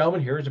 ladies and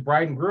gentlemen, here's the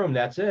bride and groom.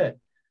 That's it.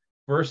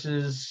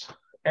 Versus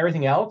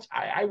everything else,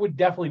 I would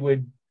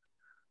definitely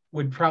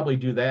would probably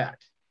do that.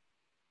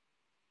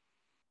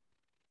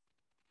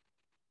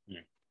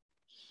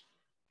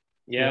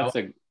 Yeah,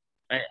 you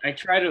know? I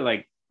try to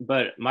like,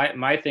 but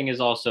my thing is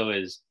also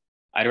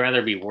I'd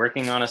rather be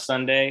working on a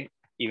Sunday,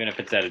 even if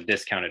it's at a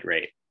discounted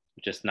rate,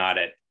 just not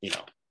at, you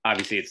know,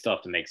 obviously it still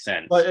have to make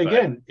sense. But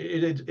again,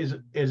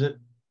 is it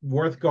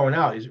worth going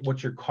out?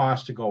 What's your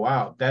cost to go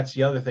out? That's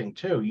the other thing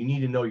too. You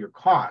need to know your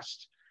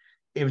cost.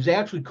 If it's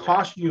actually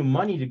costing you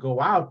money to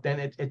go out,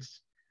 then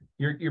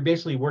you're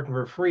basically working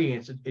for free,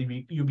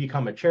 and you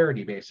become a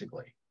charity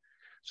basically.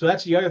 So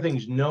that's the other thing,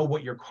 is know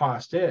what your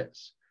cost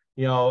is.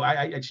 You know,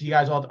 I see you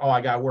guys all,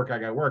 I got to work.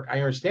 I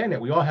understand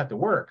that. We all have to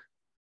work.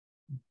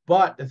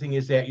 But the thing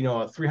is that, you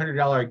know, a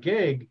 $300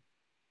 gig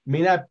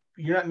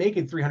you're not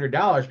making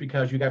 $300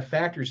 because you got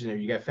factors in there.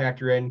 You got to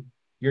factor in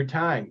your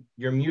time,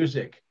 your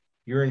music,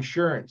 your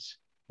insurance,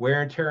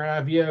 wear and tear on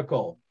a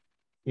vehicle,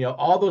 you know,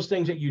 all those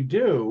things that you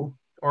do,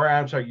 or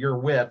I'm sorry, your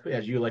whip,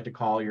 as you like to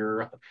call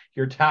your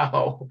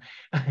Tahoe,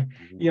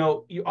 you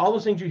know, all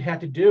those things you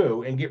have to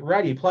do and get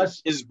ready.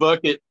 Plus his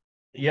bucket.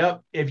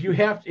 Yep. If you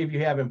have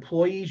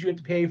employees you have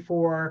to pay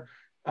for,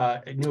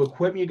 new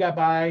equipment you got to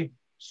buy,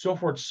 so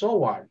forth,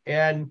 so on.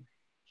 And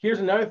here's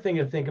another thing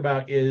to think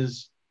about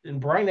is,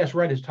 and Brian S.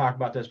 Wright has talked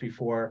about this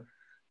before,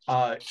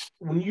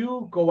 when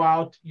you go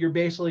out, you're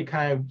basically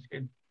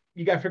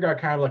you got to figure out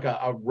kind of like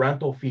a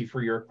rental fee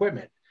for your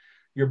equipment.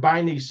 You're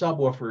buying these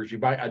subwoofers, you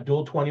buy a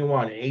dual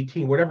 21, an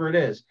 18, whatever it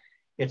is,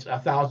 it's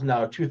 $1,000,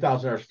 $2,000,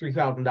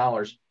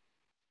 $3,000,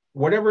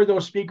 whatever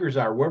those speakers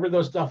are, whatever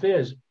those stuff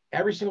is.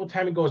 Every single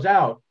time it goes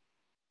out,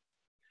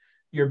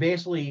 you're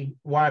basically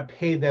want to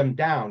pay them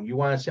down. You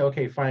want to say,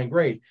 okay, fine,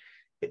 great.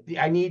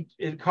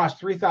 It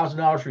costs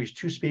 $3,000 for these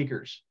 2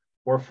 speakers,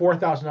 or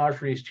 $4,000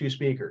 for these 2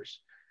 speakers.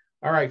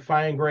 All right,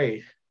 fine,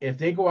 great. If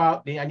they go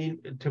out, I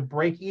need to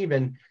break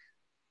even.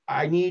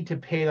 I need to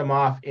pay them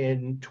off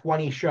in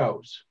 20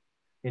 shows,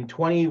 in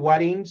 20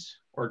 weddings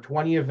or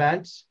 20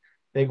 events.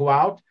 They go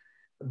out,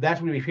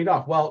 that's when we paid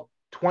off. Well,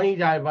 20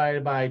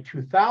 divided by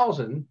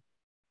 2,000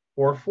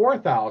 or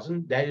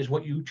 4,000, that is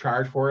what you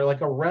charge for,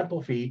 like a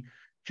rental fee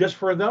just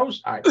for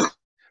those items.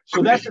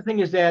 So that's the thing,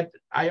 is that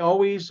I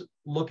always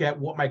look at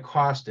what my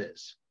cost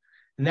is.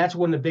 And that's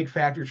one of the big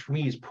factors for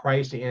me, is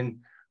price. And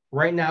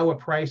right now with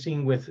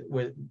pricing with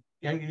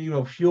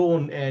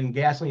fuel and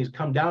gasoline has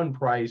come down in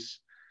price.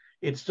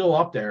 It's still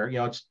up there.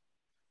 It's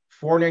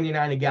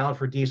 $4.99 a gallon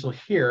for diesel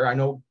here. I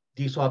know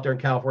diesel out there in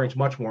California is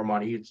much more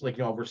money. It's like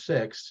over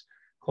 $6,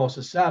 close to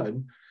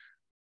 $7,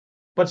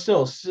 but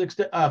still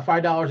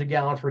 $5 a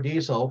gallon for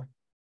diesel.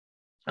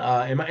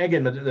 And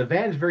again, the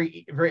van is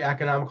very, very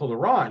economical to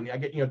run. I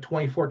get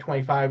 24,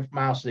 25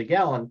 miles to the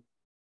gallon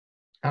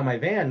on my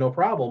van, no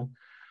problem.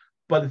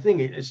 But the thing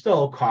is, it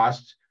still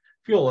costs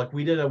fuel. Like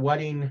we did a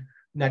wedding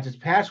not this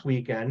past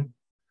weekend,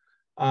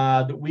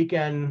 the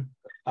weekend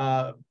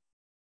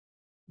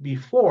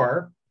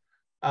before.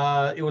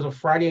 It was a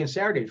Friday and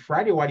Saturday.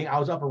 Friday wedding, I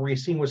was up in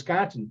Racine,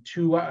 Wisconsin,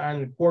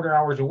 2.25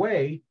 hours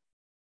away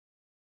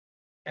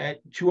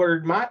at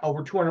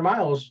over 200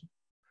 miles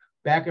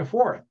back and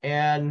forth.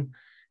 And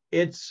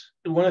it's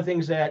one of the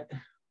things that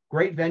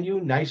great venue,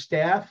 nice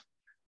staff,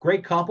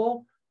 great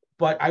couple.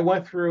 But I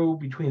went through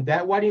between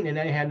that wedding and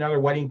then I had another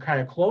wedding kind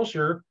of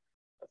closer,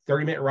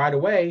 30-minute ride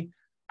away.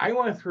 I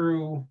went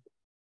through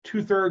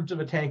 2/3 of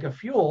a tank of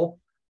fuel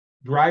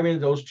driving to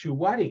those two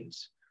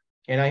weddings.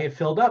 And I had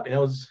filled up, and it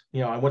was,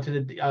 I went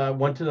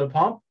to the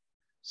pump,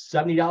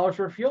 $70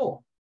 for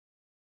fuel.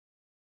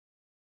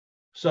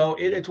 So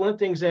it's one of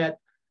the things that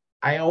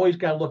I always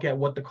got to look at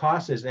what the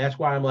cost is, and that's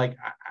why I'm like,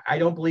 I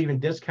don't believe in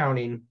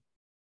discounting,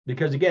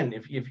 because again,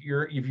 if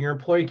your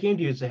employee came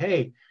to you and said,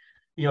 hey,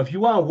 if you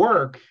want to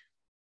work,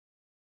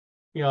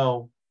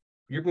 you're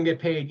going to get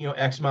paid,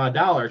 X amount of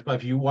dollars, but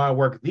if you want to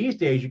work these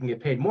days, you can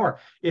get paid more.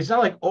 It's not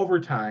like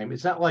overtime.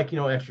 It's not like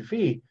extra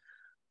fee,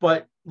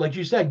 but like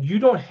you said, you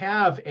don't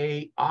have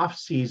a off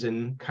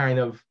season kind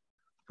of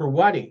for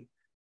wedding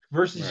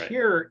versus Right.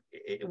 Here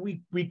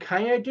we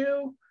kind of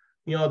do,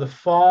 the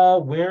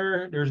fall,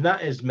 winter, there's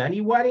not as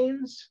many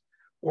weddings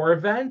or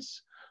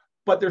events,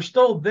 but they're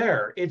still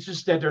there. It's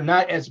just that they're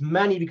not as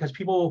many because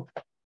people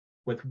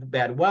with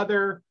bad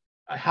weather,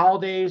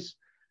 holidays,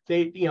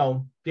 they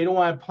don't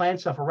want to plan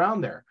stuff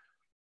around there.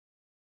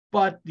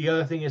 But the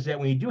other thing is that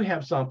when you do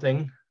have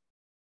something,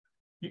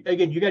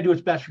 again, you got to do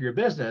what's best for your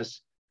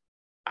business.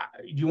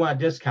 You want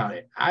to discount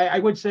it. I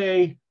would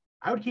say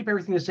I would keep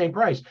everything the same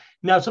price.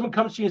 Now, if someone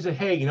comes to you and says,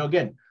 hey,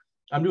 again,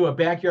 I'm doing a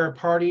backyard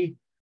party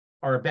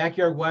or a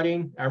backyard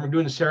wedding. I'm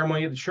doing the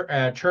ceremony at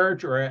the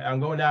church, or I'm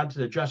going down to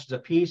the Justice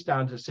of Peace,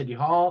 down to City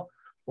Hall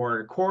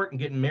or court and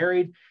getting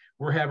married.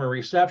 We're having a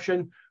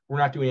reception. We're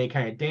not doing any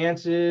kind of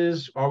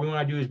dances. All we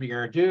want to do is be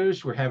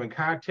introduced. We're having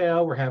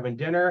cocktail. We're having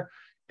dinner.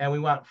 And we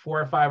want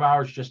 4 or 5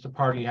 hours just to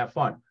party and have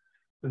fun.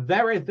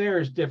 That right there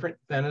is different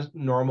than a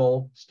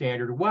normal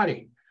standard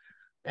wedding.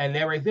 And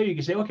that right there, you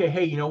can say, okay,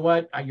 hey, you know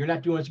what? You're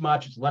not doing as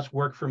much. It's less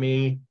work for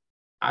me.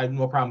 I have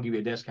no problem give you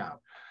a discount.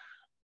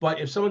 But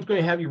if someone's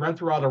going to have you run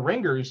through all the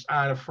ringers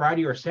on a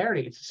Friday or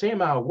Saturday, it's the same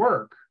amount of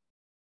work.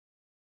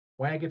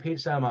 Why not get paid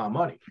the same amount of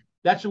money?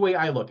 That's the way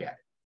I look at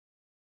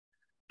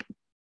it.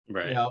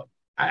 Right.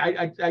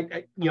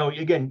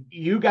 Again,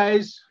 you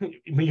guys,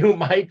 you,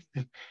 Mike,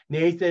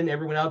 Nathan,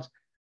 everyone else,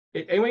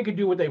 anyone can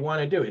do what they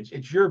want to do.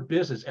 It's your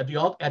business. At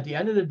the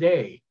end of the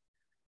day,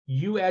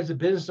 you as a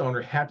business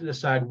owner have to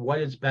decide what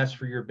is best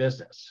for your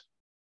business.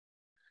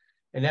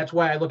 And that's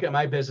why I look at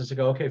my business and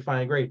go, okay,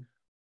 fine, great.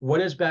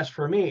 What is best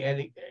for me?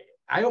 And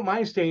I don't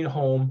mind staying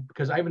home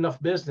because I have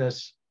enough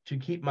business to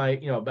keep my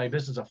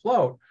business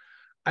afloat.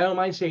 I don't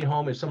mind staying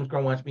home if someone's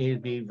going to want me to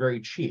be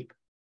very cheap.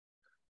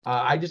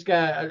 I just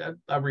got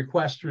a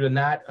request through the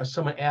Knot of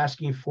someone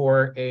asking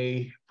for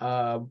a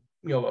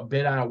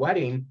bid on a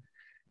wedding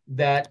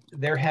that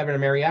they're having a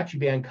mariachi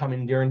band come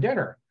in during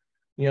dinner.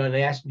 And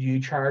they asked, do you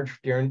charge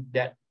during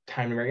that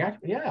time of mariachi?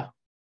 Yeah,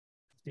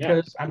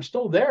 because I'm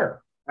still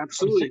there.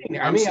 Absolutely.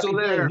 I mean, still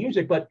there.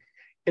 Music, but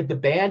if the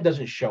band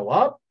doesn't show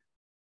up,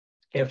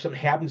 if something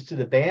happens to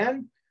the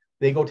band,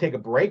 they go take a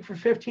break for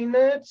 15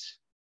 minutes,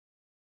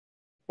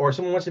 or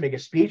someone wants to make a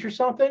speech or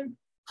something,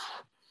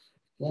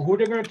 well, who are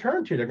they going to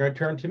turn to? They're going to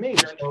turn to me.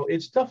 So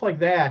it's stuff like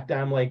that.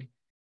 I'm like,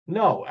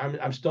 no,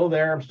 I'm still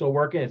there. I'm still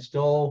working. It's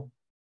still,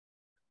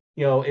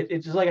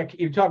 it's just like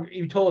you told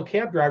a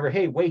cab driver,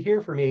 hey, wait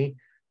here for me.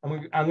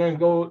 I'm going to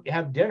go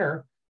have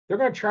dinner. They're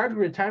going to charge you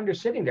the time they're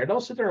sitting there. Don't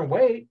sit there and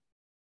wait,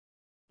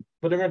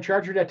 but they're going to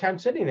charge you that time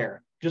sitting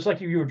there, just like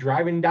if you were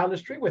driving down the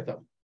street with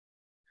them.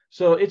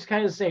 So it's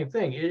kind of the same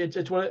thing.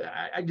 It's one.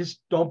 I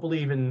just don't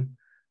believe in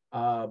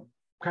kind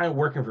of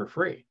working for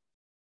free.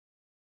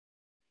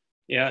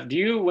 Yeah. Do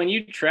you, when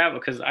you travel,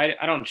 because I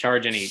don't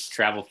charge any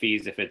travel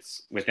fees if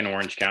it's within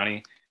Orange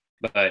County,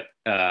 but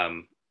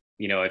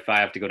if I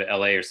have to go to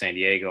LA or San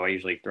Diego, I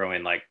usually throw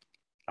in like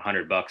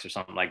 $100 or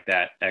something like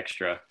that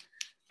extra.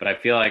 But I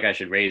feel like I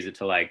should raise it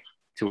to like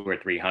 $200 or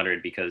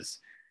 $300 because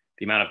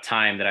the amount of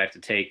time that I have to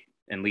take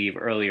and leave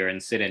earlier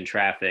and sit in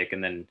traffic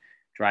and then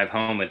drive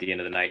home at the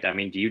end of the night. I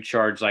mean, do you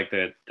charge like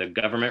the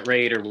government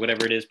rate or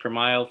whatever it is per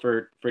mile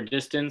for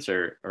distance,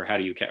 or how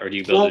do you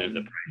build it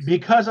into the price?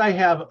 Because I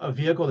have a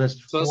vehicle that's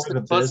for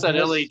the plus business. That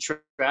LA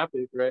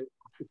traffic, right?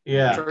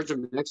 Yeah. Charge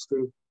them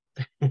extra.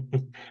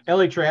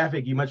 LA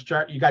traffic, you got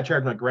charged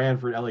 $1,000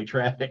 for LA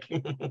traffic.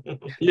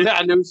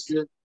 Yeah, no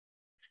shit.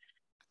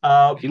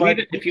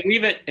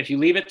 If you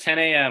leave at 10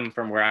 a.m.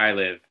 from where I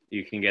live,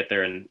 you can get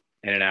there in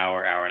an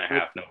hour and a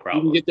half, no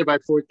problem. You can get there by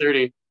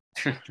 4:30.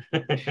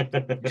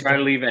 Try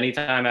to leave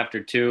anytime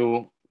after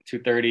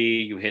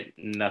 2:30. You hit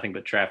nothing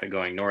but traffic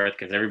going north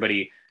because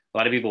a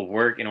lot of people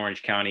work in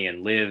Orange County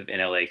and live in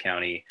LA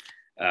County,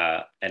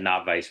 and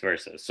not vice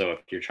versa. So if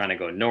you're trying to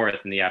go north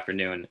in the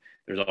afternoon,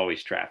 there's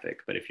always traffic.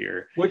 But if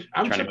you're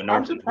I'm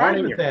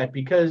surprised with that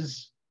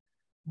because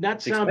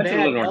not sound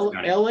bad.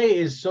 LA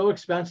is so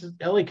expensive.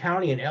 LA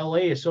County and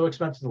LA is so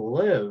expensive to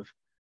live.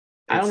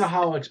 I don't know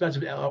how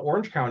expensive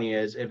Orange County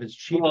is. If it's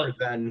cheaper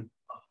than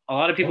a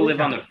lot of people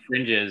live on the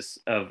fringes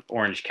of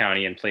Orange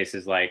County in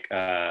places like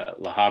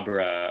La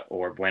Habra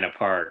or Buena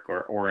Park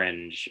or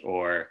Orange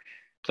or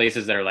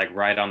places that are like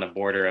right on the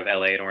border of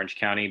LA and Orange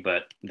County,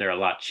 but they're a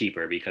lot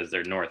cheaper because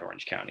they're North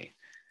Orange County.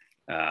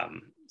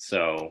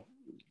 So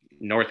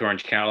North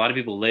Orange County, a lot of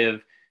people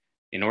live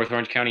in North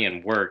Orange County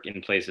and work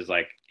in places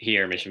like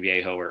here, Mission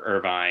Viejo or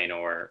Irvine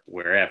or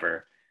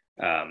wherever,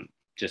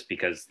 just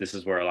because this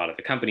is where a lot of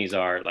the companies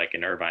are, like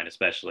in Irvine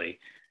especially,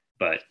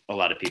 but a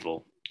lot of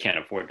people can't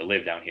afford to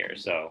live down here.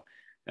 So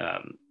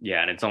and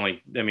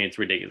it's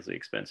ridiculously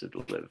expensive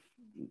to live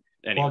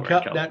anywhere.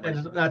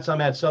 Well, that's on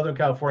that Southern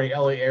California,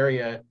 LA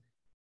area.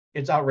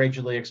 It's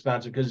outrageously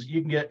expensive because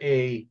you can get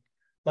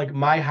like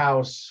my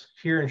house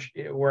here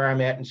where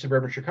I'm at in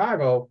suburban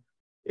Chicago.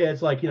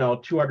 It's like,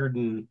 200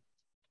 and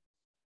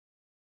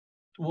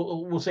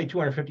we'll say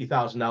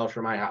 $250,000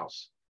 for my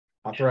house.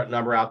 I'll throw that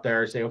number out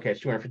there and say, okay,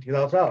 it's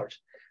 $250,000.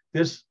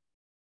 This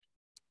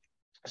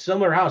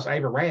similar house, I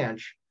have a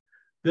ranch.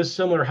 This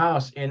similar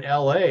house in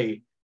LA,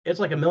 it's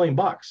like $1 million.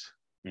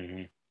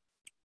 Mm-hmm.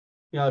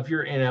 If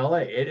you're in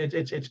LA,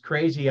 it's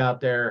crazy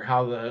out there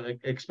how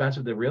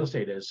expensive the real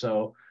estate is.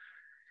 So,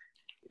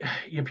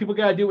 people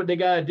got to do what they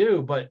got to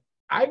do. But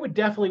I would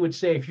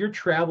say if you're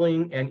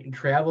traveling and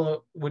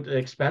travel with the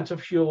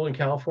expensive fuel in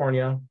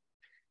California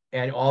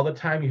and all the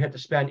time you have to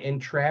spend in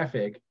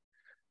traffic,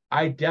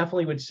 I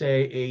definitely would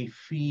say a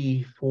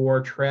fee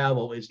for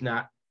travel is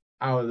not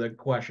out of the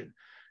question.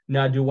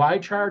 Now, do I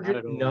charge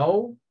it?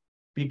 No,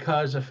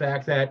 because the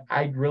fact that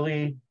I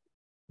really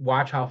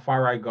watch how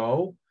far I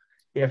go.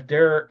 If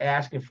they're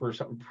asking for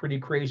something pretty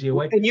crazy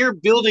away, and you're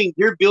building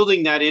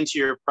that into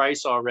your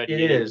price already.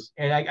 It is,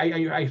 and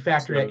I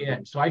factor that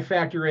in. So I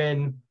factor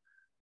in,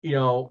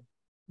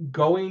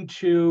 going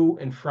to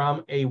and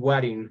from a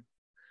wedding.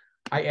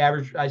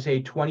 I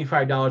say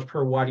 $25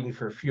 per wedding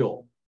for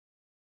fuel.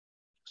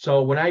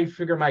 So when I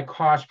figure my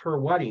cost per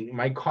wedding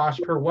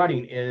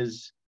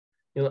is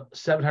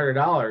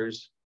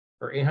 $700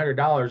 or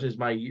 $800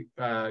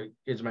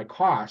 is my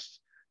cost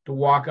to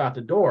walk out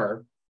the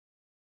door.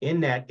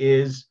 In that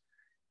is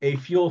a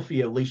fuel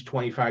fee of at least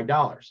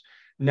 $25.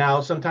 Now,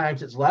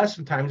 sometimes it's less,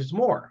 sometimes it's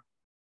more.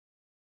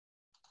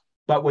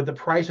 But with the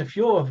price of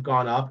fuel have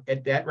gone up,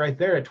 at that right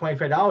there at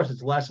 $25,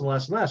 it's less and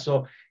less and less.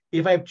 So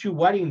if I have two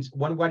weddings,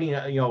 one wedding,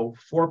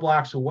 4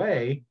 blocks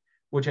away,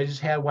 which I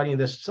just had a wedding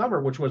this summer,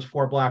 which was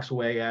 4 blocks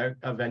away at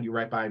a venue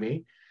right by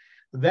me,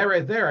 that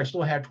right there, I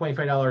still had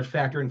 $25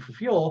 factored in for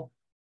fuel,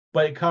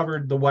 but it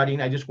covered the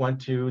wedding I just went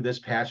to this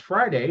past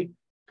Friday,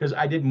 because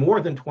I did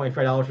more than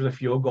 $25 for the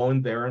fuel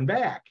going there and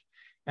back.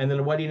 And then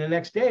the wedding the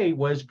next day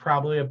was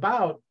probably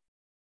about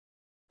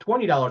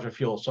 $20 of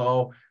fuel.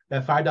 So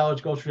that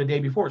 $5 goes for the day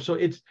before. So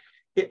it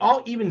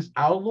all evens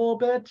out a little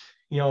bit,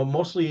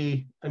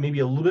 mostly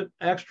maybe a little bit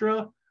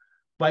extra,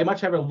 but I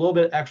much have a little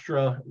bit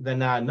extra than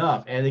not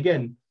enough. And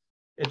again,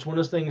 it's one of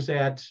those things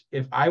that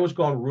if I was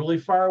going really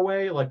far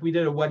away, like we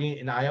did a wedding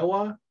in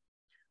Iowa,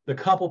 the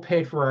couple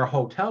paid for our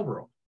hotel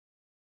room.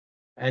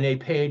 And they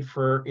paid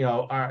for,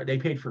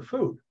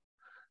 food.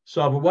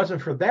 So if it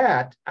wasn't for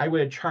that, I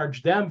would have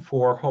charged them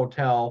for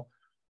hotel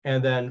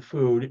and then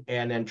food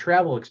and then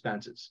travel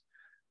expenses.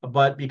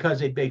 But because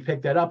they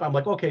picked that up, I'm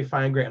like, okay,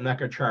 fine, great. I'm not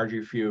going to charge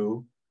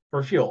you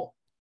for fuel.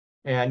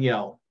 And,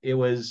 it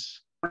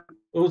was.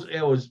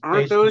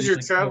 Aren't those your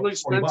travel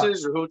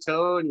expenses, your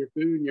hotel and your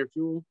food and your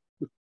fuel?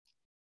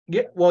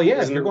 Yeah. Well,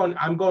 yeah.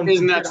 I'm going.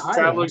 Isn't that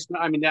travel?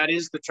 I mean, that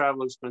is the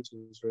travel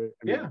expenses, right?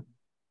 Yeah.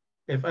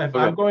 If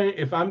I'm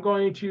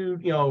going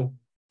to,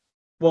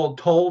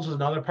 tolls is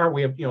another part.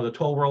 We have, the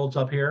toll roads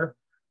up here,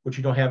 which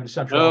you don't have in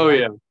Central. Oh,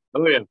 yeah.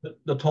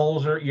 The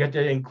tolls you have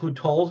to include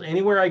tolls.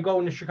 Anywhere I go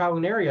in the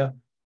Chicagoland area,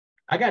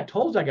 I got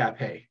tolls I got to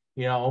pay,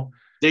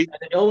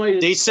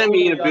 They sent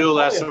me a bill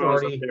last time I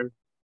was up there.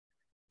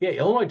 Yeah,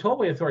 Illinois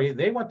Tollway Authority,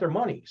 they want their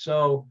money.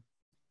 So,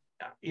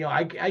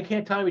 I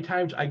can't tell you how many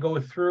times I go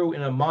through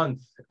in a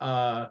month.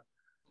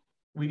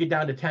 We get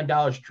down to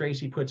 $10.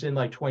 Tracy puts in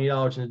like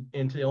 $20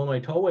 into the Illinois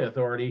Tollway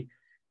Authority.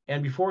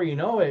 And before you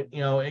know it,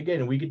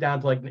 again, we get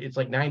down to it's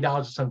like $9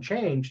 and some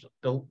change.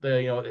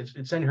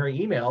 It's sending her an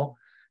email.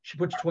 She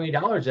puts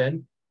 $20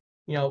 in,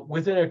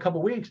 within a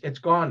couple of weeks, it's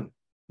gone,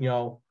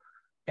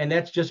 and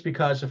that's just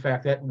because the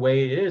fact that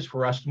way it is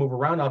for us to move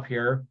around up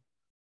here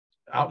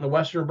out in the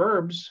Western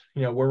burbs,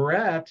 where we're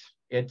at,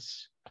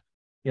 it's,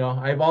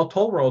 I have all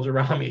toll roads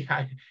around me.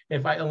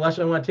 Unless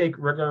I want to take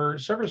regular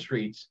service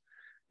streets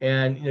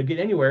and, get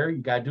anywhere,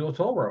 you got to do a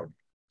toll road.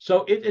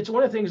 So it's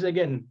one of the things,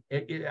 again,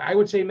 I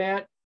would say,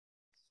 Matt,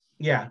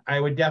 yeah, I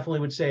would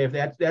definitely say if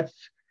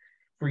that's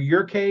for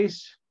your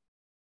case,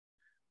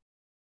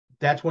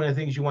 that's one of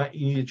the things you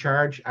need to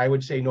charge. I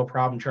would say no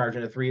problem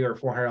charging a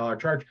 $300 or $400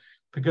 charge,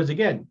 because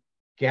again,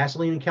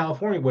 gasoline in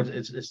California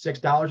it's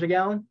 $6 a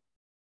gallon.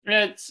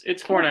 Yeah, it's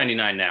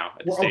 $4.99 now.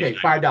 Okay,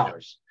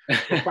 $5.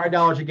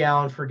 $5 a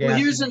gallon for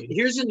gasoline. Well,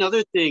 here's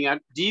another thing.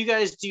 Do you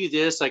guys do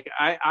this? Like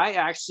I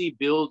actually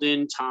build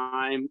in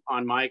time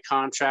on my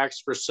contracts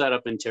for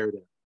setup and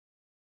teardown.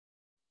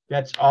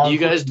 That's all. Do you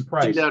guys do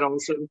that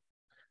also?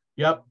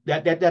 Yep,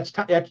 that's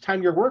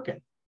time you're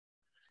working.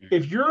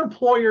 If your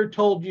employer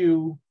told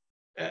you,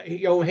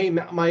 hey,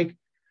 Mike,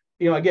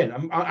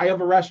 again, I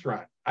have a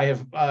restaurant. I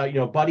have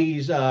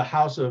Buddy's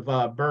House of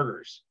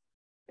Burgers,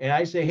 and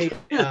I say, hey,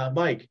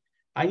 Mike,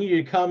 I need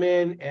you to come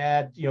in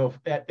at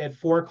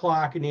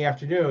 4:00 in the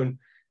afternoon,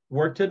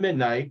 work to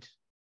midnight,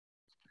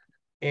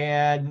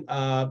 and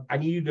I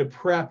need you to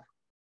prep,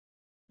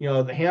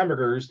 the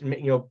hamburgers,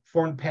 and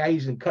form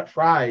patties and cut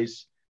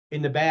fries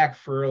in the back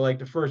for like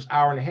the first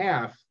hour and a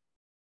half.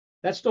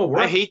 That's still work.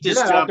 I hate this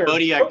job,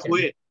 buddy. Cooking. I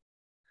quit.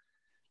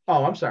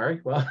 Oh, I'm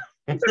sorry. Well,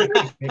 I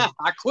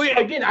quit.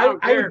 Again, I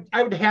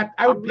would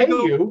pay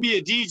you. Be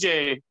a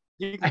DJ.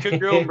 You can cook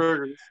your own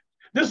burgers.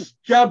 This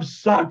job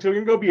sucks. So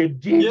you're gonna go be a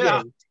DJ.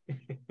 Yeah.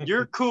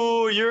 You're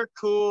cool. You're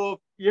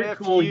cool. You're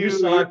cool. You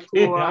suck.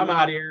 Cool. I'm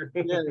out of here.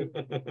 Yeah.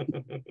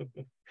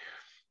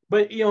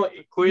 But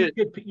quit.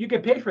 You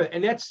get paid for it,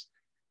 and that's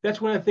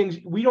one of the things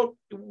we don't.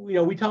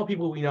 We tell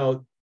people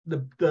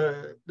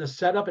the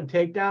setup and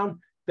takedown.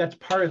 That's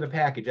part of the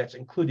package. That's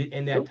included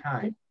in that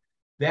time.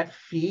 That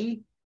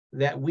fee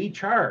that we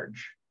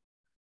charge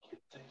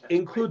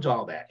includes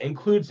all that.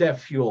 Includes that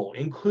fuel.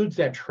 Includes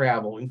that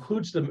travel.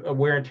 Includes the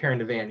wear and tear in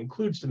the van.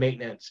 Includes the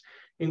maintenance.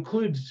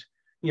 Includes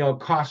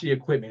cost of the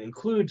equipment.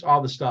 Includes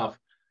all the stuff.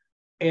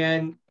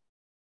 And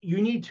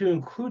you need to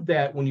include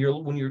that when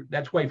you're.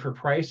 That's why for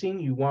pricing,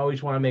 you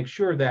always want to make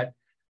sure that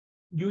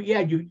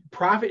you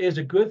profit is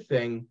a good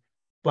thing,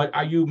 but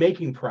are you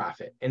making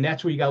profit? And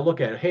that's what you got to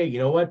look at. Hey, you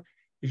know what?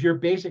 If your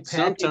basic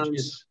package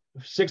is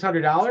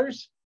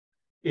 $600,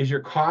 is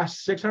your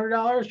cost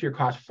 $600? Your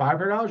cost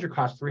 $500? Your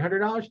cost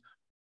 $300?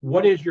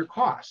 What is your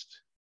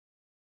cost?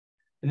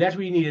 And that's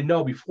what you need to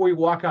know before you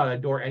walk out of the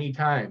door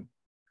anytime.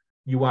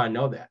 You want to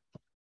know that.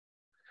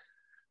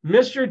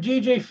 Mr.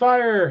 DJ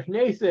Fire,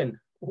 Nathan,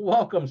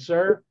 welcome,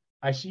 sir.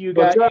 I see you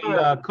got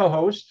a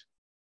co-host.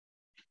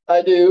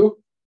 I do.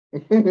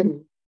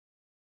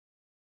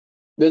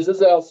 This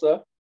is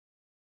Elsa.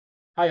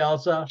 Hi,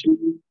 Elsa.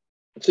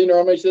 She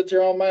normally sits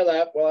here on my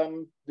lap while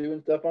I'm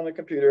doing stuff on the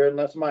computer,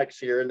 unless Mike's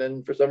here. And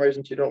then for some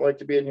reason, she don't like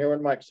to be in here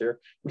when Mike's here.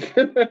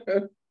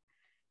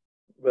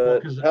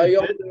 But how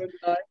y'all doing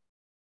tonight?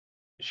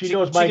 She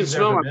knows Mike. She can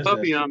smell my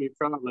puppy on me,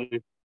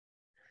 probably.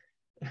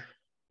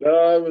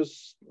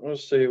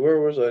 Let's see, where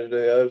was I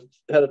today?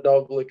 I had a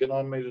dog licking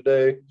on me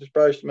today. Just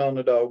probably smelling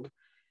the dog.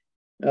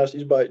 Now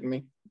she's biting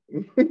me.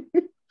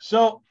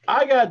 So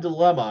I got a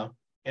dilemma,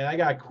 and I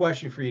got a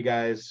question for you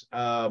guys.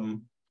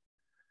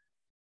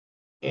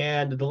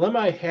 And the dilemma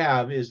I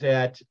have is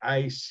that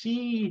I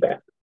see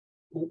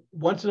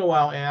once in a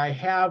while, and I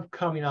have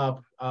coming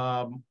up,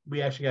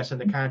 we actually got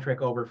sent the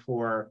contract over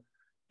for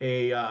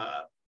a,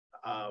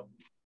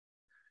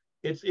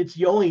 it's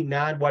the only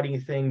non-wedding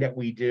thing that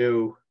we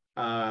do.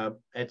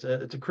 It's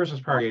a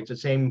Christmas party. It's the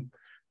same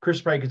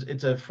Christmas party because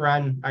it's a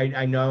friend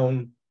I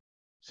known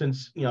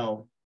since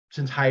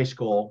high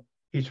school.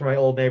 He's from my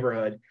old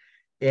neighborhood,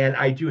 and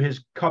I do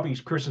his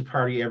company's Christmas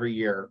party every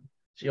year.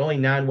 It's the only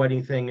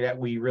non-wedding thing that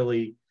we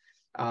really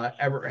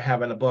ever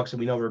have on the books, and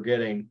we know we're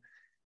getting.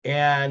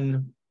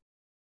 And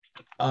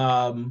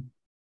I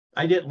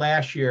did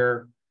last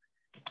year,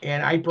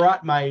 and I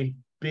brought my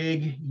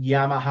big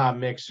Yamaha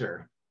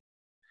mixer,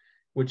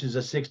 which is a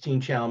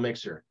 16-channel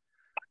mixer.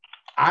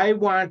 I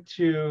want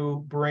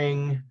to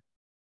bring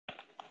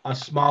a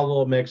small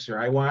little mixer.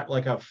 I want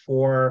like a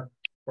 4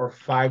 or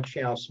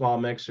 5-channel small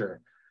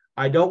mixer.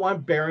 I don't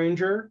want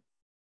Behringer.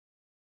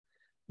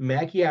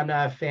 Mackie, I'm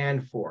not a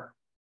fan for.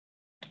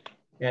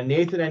 And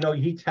Nathan, I know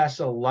he tests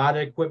a lot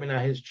of equipment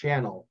on his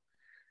channel.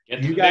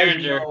 You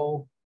guys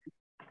know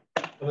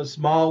of a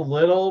small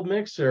little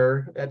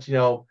mixer that's,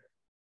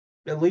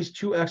 at least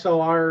 2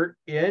 XLR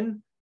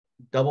in,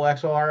 double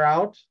XLR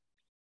out,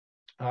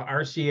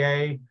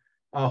 RCA,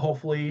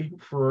 hopefully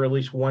for at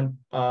least 1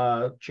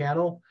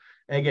 channel.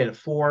 And again, a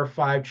 4 or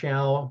 5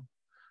 channel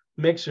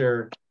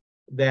mixer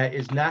that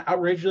is not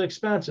outrageously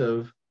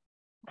expensive,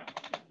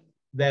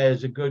 that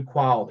is a good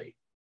quality.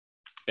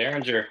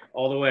 Behringer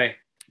all the way.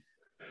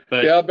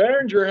 But yeah,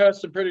 Behringer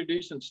has some pretty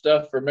decent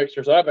stuff for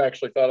mixers. I've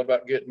actually thought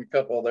about getting a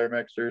couple of their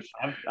mixers.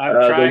 I've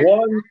tried.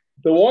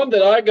 The one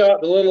that I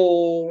got, the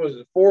little, was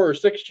it 4 or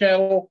 6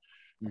 channel?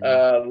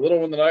 The little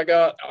one that I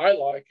got, I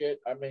like it.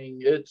 I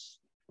mean,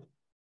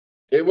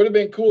 it would have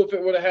been cool if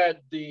it would have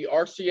had the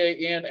RCA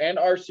in and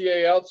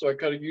RCA out, so I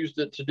could have used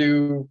it to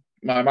do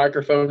my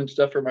microphone and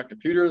stuff for my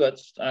computer.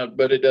 That's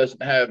but it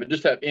just have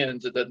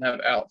ins. It doesn't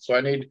have outs. So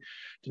I need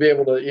to be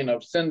able to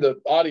send the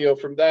audio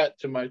from that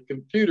to my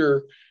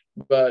computer.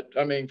 But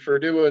I mean, for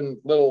doing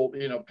little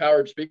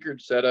powered speaker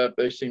setup,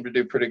 they seem to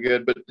do pretty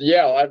good. But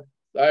yeah,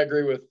 I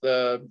agree with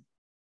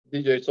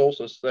DJ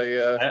Solstice.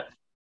 I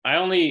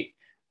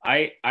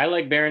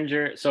like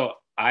Behringer. So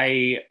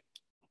I've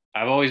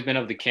always been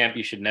of the camp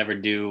you should never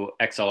do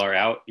XLR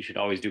out. You should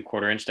always do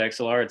 1/4 inch to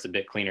XLR. It's a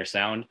bit cleaner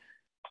sound.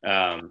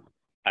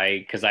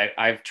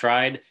 I've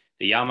tried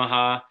the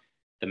Yamaha,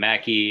 the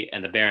Mackie,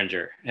 and the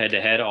Behringer head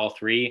to head. All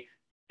three,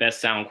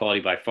 best sound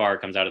quality by far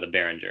comes out of the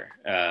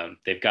Behringer.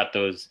 They've got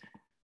those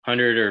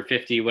 100 or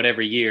 50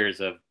 whatever years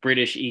of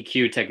British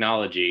EQ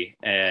technology,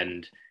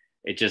 and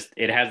it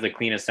has the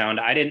cleanest sound.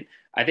 I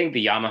think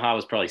the Yamaha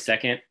was probably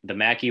second. The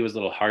Mackie was a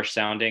little harsh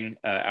sounding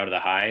out of the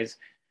highs.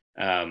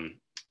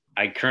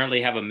 I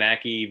currently have a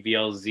Mackie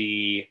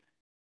VLZ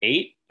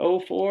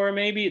 804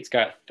 maybe. It's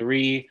got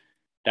 3.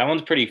 That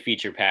one's pretty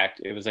feature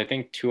packed. It was, I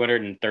think,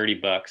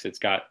 $230. It's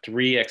got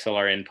 3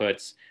 XLR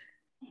inputs,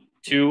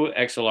 2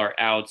 XLR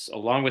outs,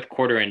 along with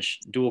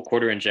dual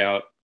 1/4 inch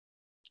out,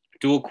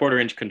 dual 1/4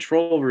 inch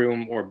control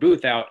room or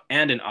booth out,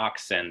 and an aux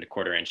send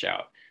 1/4 inch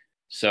out.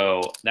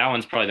 So that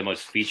one's probably the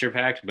most feature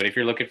packed. But if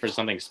you're looking for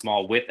something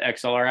small with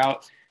XLR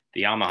out,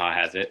 the Yamaha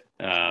has it.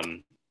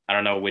 I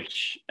don't know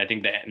which. I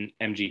think the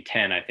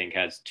MG10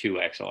 has 2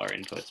 XLR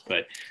inputs,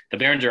 but the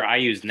Behringer I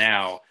use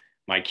now,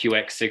 my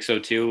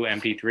QX602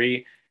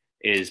 MP3,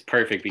 is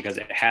perfect because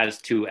it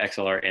has 2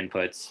 XLR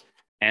inputs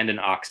and an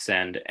aux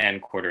send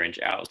and 1/4 inch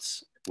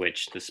outs,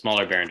 which the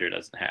smaller Behringer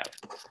doesn't have.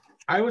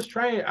 I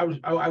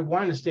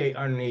wanted to stay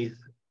underneath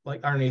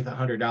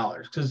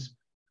 $100 because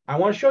I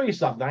want to show you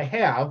something. I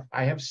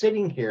have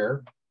sitting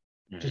here,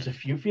 just a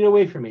few feet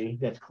away from me,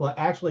 that's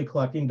actually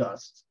collecting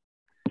dust.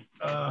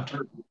 I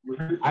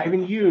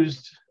haven't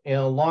used in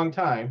a long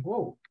time.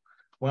 Whoa,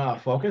 wow,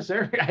 focus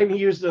there. I haven't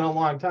used it in a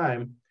long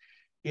time.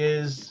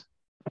 This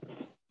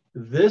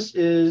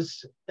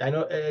is, I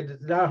know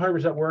it's not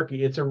 100% working.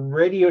 It's a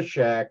Radio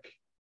Shack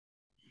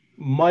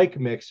mic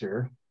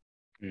mixer.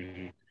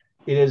 Mm-hmm.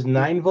 It is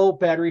 9-volt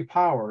battery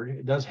powered.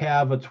 It does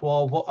have a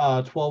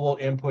 12-volt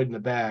input in the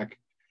back.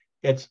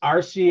 It's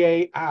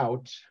RCA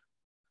out,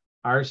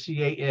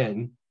 RCA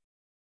in.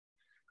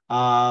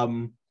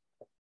 And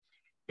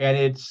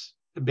it's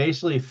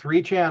basically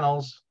 3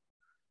 channels.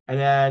 And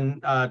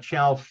then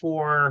channel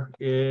 4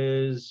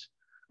 is,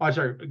 we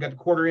got the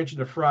 1/4 inch in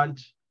the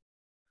front,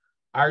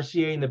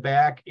 RCA in the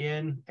back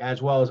in,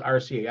 as well as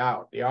RCA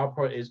out. The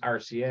output is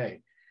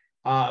RCA.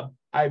 I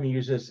haven't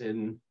used this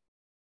in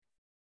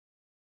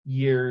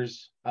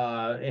years.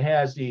 It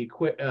has the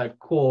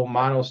cool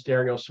mono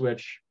stereo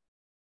switch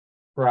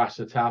across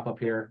the top up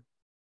here.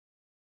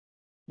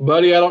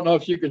 Buddy, I don't know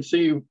if you can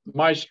see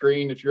my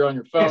screen if you're on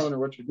your phone. Yes. Or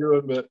what you're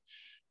doing, but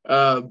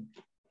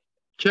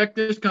check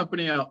this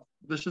company out.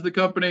 This is the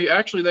company.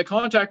 Actually, they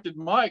contacted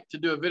Mike to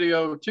do a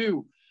video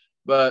too,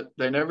 but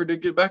they never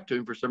did get back to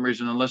him for some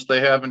reason, unless they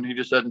haven't. He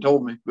just hadn't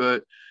told me.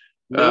 But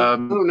no,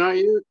 not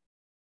yet.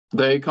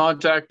 They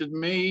contacted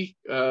me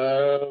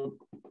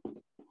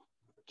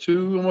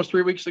almost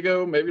 3 weeks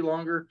ago, maybe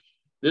longer.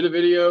 Did a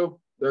video.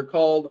 They're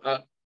called.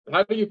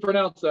 How do you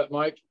pronounce that,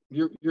 Mike?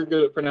 You're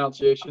good at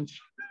pronunciations.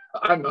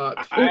 I'm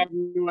not.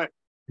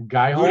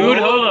 Guy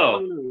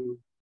Holo.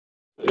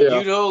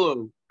 Yeah.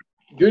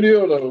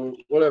 Gudiolo,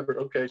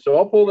 whatever. Okay, so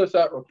I'll pull this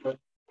out real quick.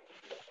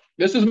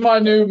 This is my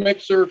new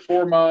mixer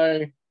for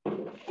my,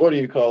 what do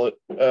you call it?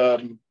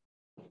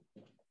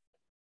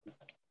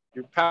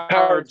 Your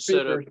powered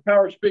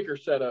speaker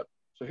setup.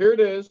 So here it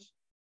is.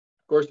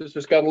 Of course, this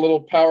has got a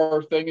little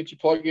power thing that you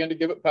plug in to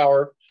give it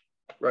power.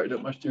 Right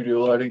up my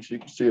studio lighting so you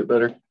can see it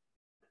better.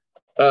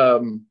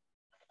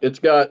 It's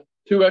got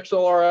 2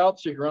 XLR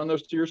outs, so you can run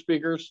those to your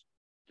speakers.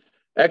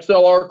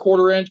 XLR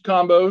 1/4 inch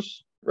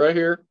combos right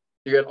here.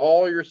 You get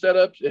all your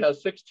setups. It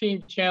has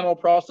 16 channel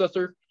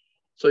processor,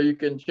 so you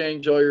can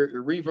change all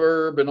your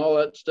reverb and all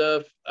that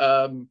stuff.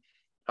 I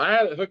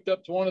had it hooked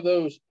up to one of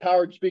those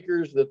powered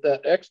speakers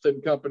that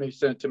Exton company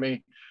sent to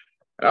me.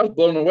 I was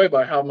blown away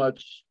by how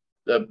much,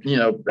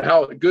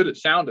 how good it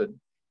sounded.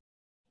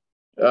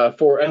 And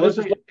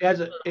it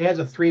has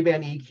a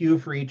 3-band EQ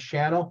for each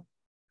channel.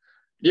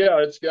 Yeah,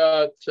 it's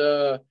got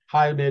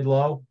high, mid,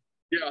 low.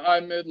 Yeah, high,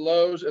 mid,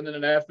 lows, and then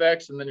an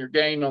FX, and then your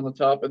gain on the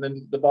top, and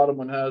then the bottom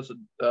one has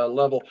a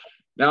level.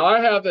 Now,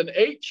 I have an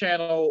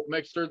 8-channel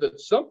mixer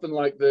that's something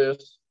like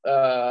this.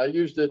 I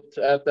used it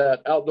at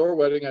that outdoor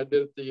wedding I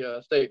did at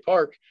the state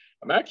park.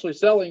 I'm actually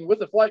selling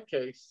with a flight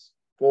case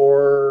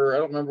for, I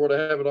don't remember what I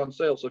have it on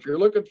sale. So if you're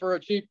looking for a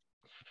cheap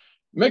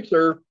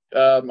mixer,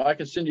 I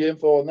can send you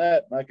info on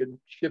that, and I can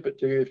ship it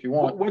to you if you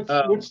want.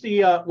 What's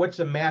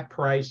the MAC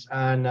price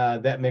on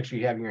that mixer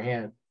you have in your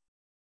hand?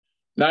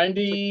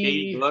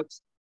 90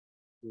 bucks.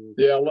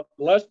 Yeah,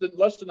 less than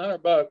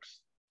 $100.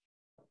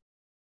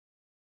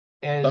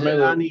 And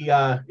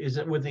is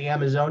it with the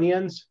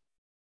Amazonians?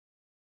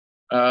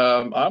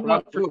 I'm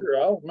not for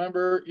sure. I'll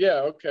remember.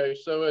 Yeah, okay.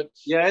 So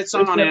it's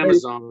on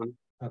Amazon.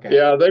 Okay.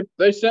 Yeah,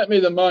 they sent me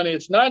the money.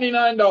 It's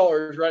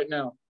 $99 right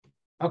now.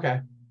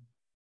 Okay.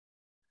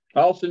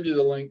 I'll send you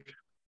the link.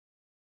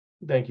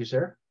 Thank you,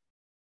 sir.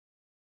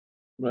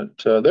 But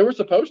they were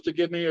supposed to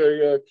give me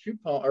a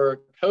coupon or a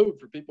code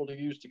for people to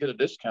use to get a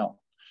discount,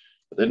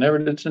 but they never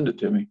did send it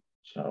to me.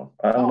 So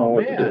I don't know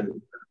what to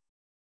do.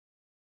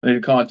 I need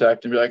to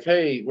contact them and be like,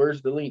 hey,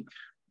 where's the link?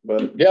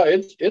 But yeah,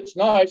 it's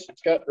nice.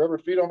 It's got rubber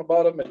feet on the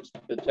bottom. It's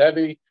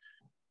heavy.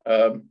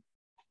 It's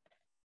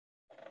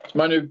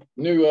my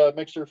new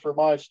mixer for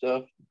my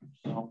stuff.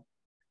 So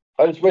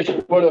I just wish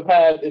it would have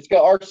had. It's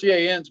got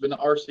RCA ins, but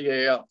not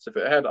RCA outs. If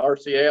it had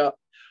RCA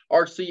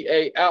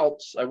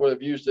outs, I would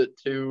have used it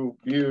to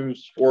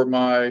use for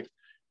my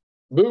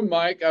boom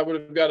mic. I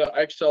would have got an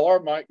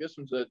XLR mic. This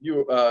one's a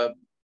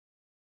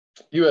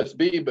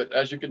USB, but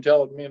as you can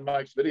tell with me and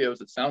Mike's videos,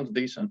 it sounds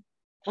decent.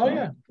 Oh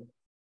yeah.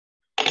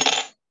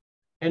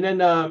 And then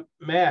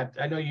Matt,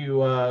 I know you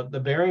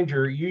the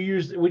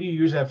Behringer, what do you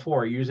use that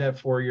for? You use that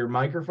for your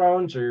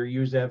microphones, or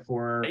you use that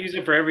for? I use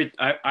it for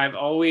I've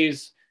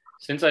always,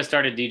 since I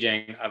started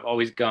DJing, I've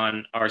always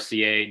gone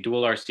RCA,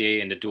 dual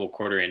RCA into dual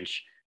 1/4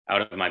 inch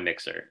out of my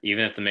mixer.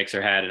 Even if the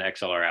mixer had an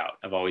XLR out,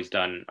 I've always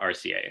done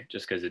RCA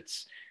just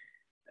because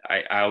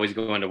I always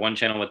go into one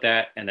channel with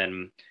that, and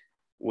then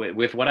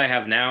with what I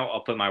have now, I'll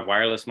put my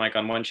wireless mic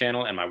on one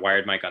channel and my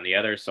wired mic on the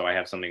other, so I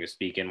have something to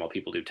speak in while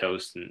people do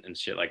toasts and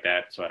shit like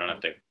that, so I don't have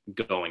to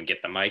go and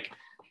get the mic.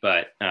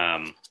 But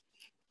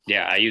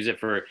yeah, I use it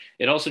for,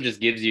 it also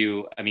just gives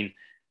you, I mean,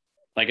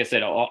 like I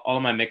said, all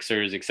of my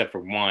mixers except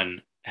for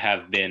one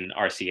have been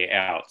RCA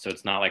out, so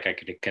it's not like I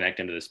could connect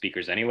into the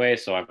speakers anyway,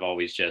 so I've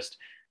always just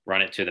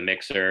run it to the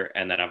mixer,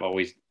 and then I've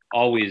always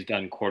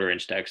done 1/4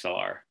 inch to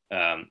XLR.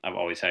 I've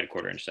always had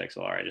 1/4 inch to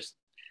XLR.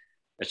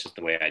 That's just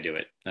the way I do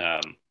it.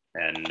 That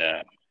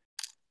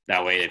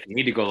way, if you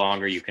need to go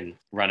longer, you can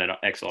run an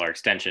XLR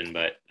extension.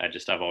 But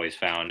I've always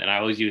found, and I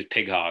always use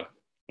Pighog,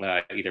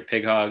 either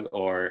Pighog,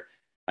 or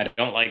I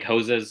don't like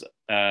Hosa's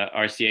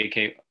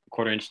RCA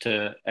 1/4 inch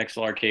to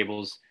XLR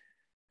cables,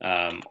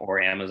 or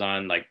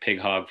Amazon. Like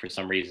Pighog, for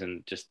some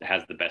reason, just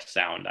has the best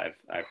sound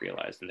I've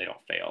realized, and they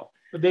don't fail.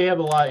 But they have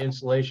a lot of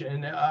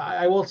insulation, and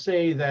I will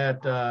say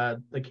that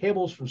the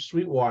cables from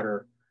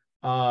Sweetwater,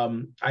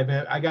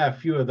 I got a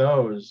few of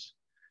those.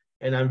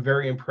 And I'm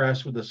very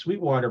impressed with the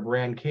Sweetwater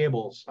brand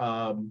cables.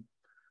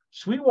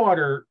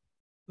 Sweetwater,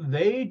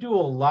 they do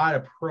a lot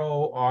of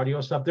pro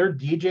audio stuff. Their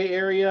DJ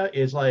area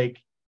is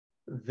like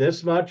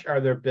this much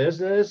are their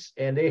business,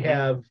 and they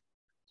have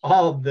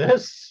all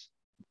this,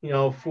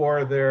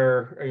 for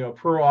their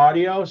pro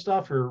audio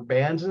stuff or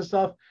bands and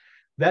stuff.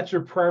 That's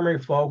their primary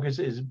focus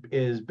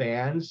is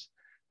bands.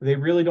 They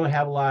really don't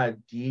have a lot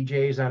of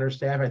DJs on their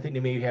staff. I think they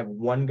maybe have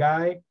one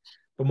guy.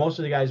 But most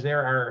of the guys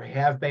there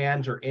have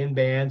bands or in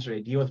bands, or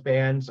they deal with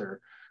bands or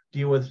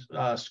deal with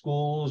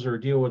schools or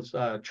deal with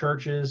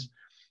churches,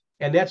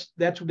 and that's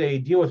what they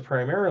deal with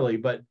primarily.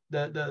 But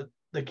the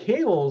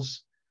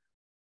cables,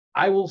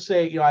 I will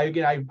say,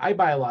 I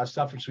buy a lot of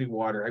stuff from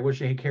Sweetwater. I wish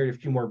they had carried a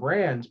few more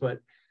brands, but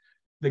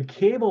the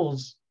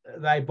cables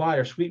that I bought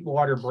are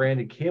Sweetwater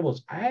branded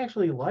cables. I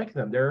actually like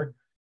them.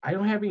 I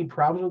don't have any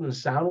problems with them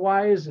sound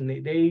wise, and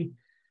the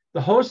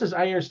Hosas,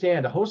 I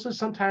understand. The Hosas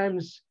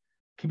sometimes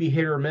can be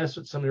hit or miss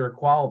with some of their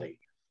quality,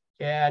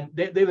 and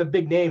they have a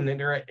big name. And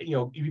they're, if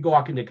you go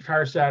walk into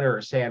Guitar Center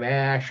or Sam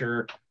Ash,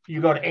 or you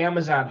go to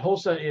Amazon,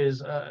 Hosa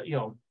is a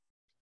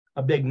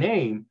big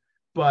name.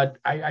 But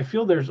I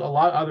feel there's a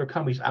lot of other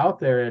companies out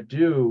there that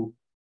do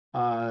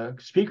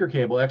speaker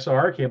cable,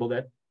 XLR cable,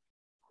 that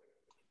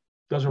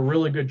does a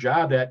really good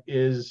job, that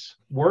is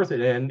worth it.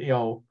 And I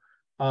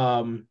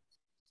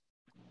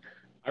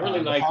really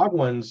like the Hog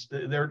ones.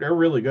 They're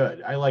really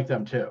good. I like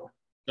them too.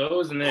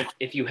 Those, and then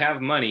if you have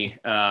money,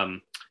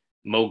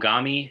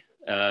 Mogami,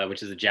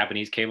 which is a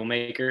Japanese cable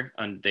maker,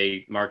 and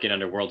they market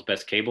under World's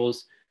Best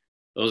Cables.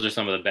 Those are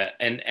some of the best.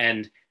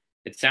 And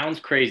it sounds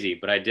crazy,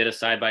 but I did a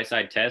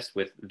side-by-side test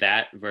with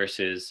that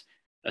versus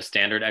a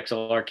standard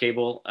XLR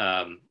cable,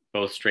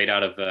 both straight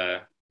out of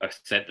a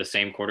set, the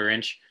same 1/4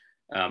 inch.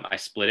 I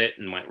split it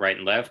and went right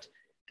and left.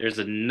 There's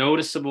a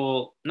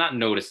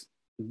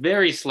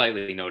very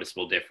slightly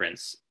noticeable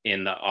difference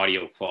in the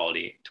audio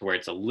quality, to where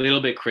it's a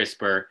little bit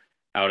crisper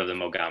out of the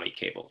Mogami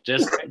cable,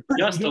 just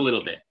a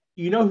little bit.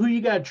 You know who you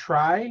got to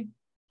try?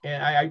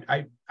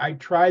 And I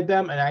tried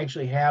them, and I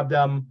actually have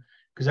them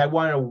because I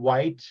wanted a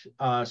white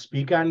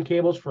speak-on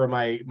cables for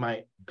my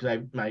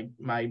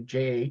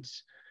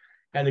J8s,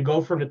 and to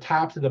go from the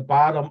top to the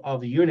bottom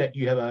of the unit,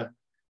 you have a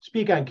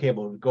speak-on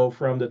cable. Go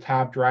from the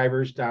top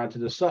drivers down to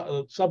the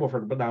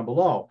subwoofer, but down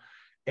below.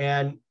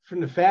 And from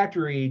the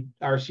factory,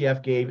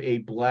 RCF gave a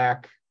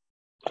black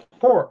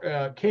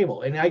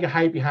cable, and I could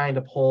hide behind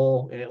a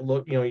pole, and it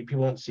looked,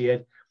 people don't see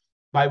it,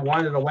 but I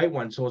wanted a white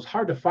one, so it's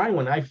hard to find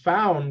one. I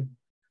found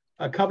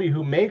a company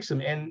who makes them,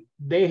 and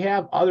they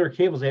have other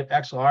cables. They have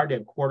XLR, they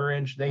have 1/4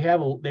 inch,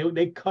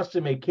 they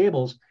custom make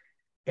cables,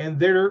 and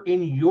they're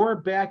in your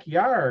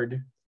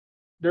backyard.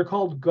 They're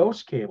called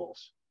ghost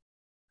cables.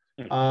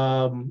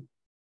 I'm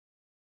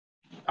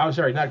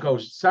sorry, not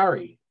ghost,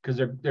 sorry,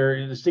 because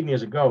they're distinguished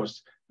as a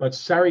ghost. but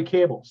Sari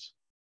Cables.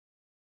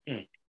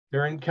 Hmm.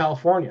 They're in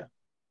California.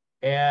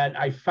 And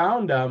I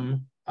found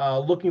them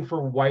looking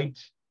for white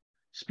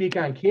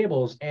speak-on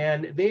cables,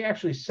 and they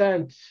actually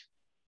sent,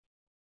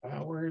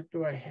 where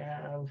do I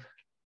have?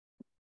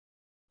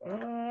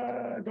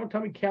 Don't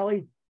tell me,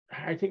 Kelly.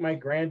 I think my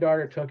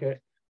granddaughter took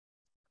it.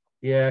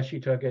 Yeah, she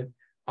took it.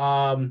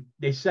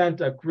 They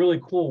sent a really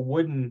cool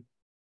wooden,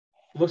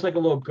 looks like a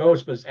little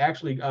ghost, but it's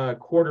actually a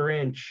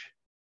 1/4-inch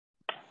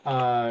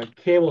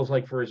cables,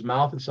 like for his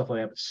mouth and stuff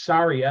like that. But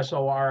Sorry,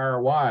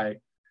 Sorry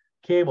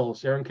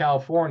cables. They're in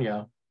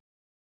California.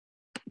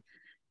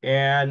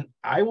 And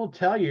I will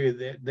tell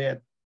you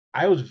that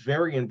I was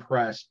very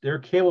impressed. Their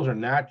cables are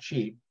not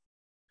cheap.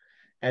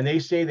 And they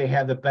say they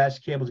have the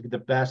best cables, get the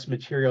best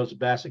materials, the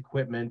best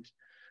equipment,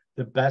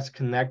 the best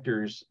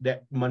connectors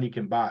that money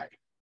can buy.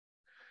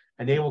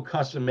 And they will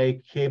custom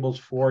make cables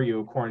for you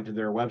according to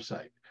their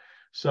website.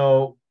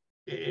 So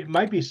it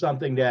might be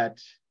something that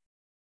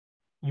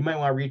you might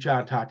want to reach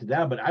out and talk to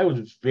them, but I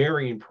was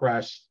very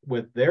impressed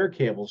with their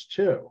cables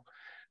too.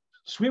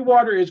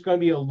 Sweetwater is going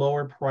to be a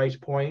lower price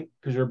point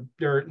because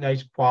they're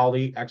nice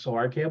quality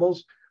XLR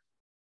cables.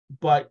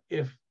 But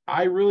if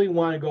I really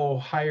want to go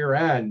higher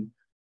end,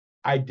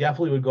 I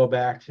definitely would go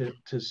back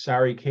to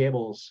Sari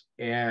Cables.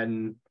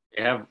 And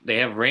They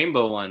have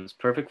rainbow ones,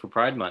 perfect for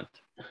Pride Month.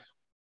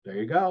 there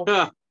you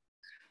go.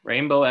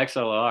 Rainbow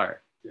XLR.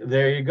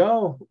 There you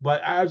go.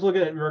 But I was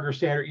looking at Ruger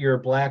Standard, either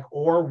black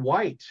or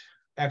white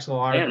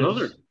XLR. Man,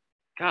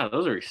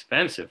 those are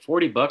expensive.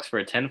 $40 for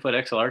a 10-foot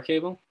XLR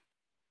cable.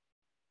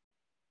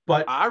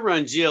 But I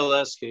run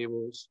GLS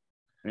cables.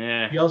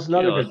 Yeah, GLS is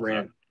another good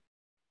brand.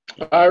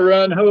 I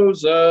run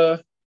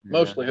Hosa,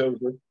 mostly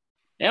Hosa.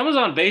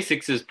 Amazon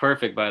Basics is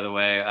perfect, by the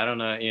way. I don't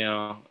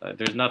know,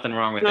 there's nothing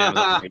wrong with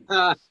Amazon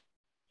Basics.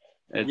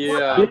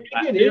 Yeah.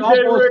 Again, it all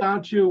boils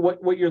down to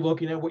what you're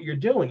looking at, what you're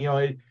doing.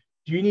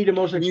 Do you need a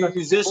most expensive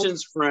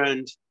musician's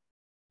friend?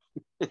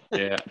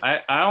 Yeah,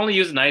 I only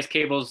use nice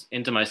cables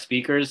into my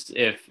speakers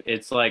if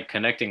it's like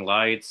connecting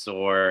lights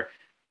or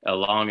a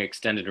long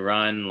extended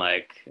run,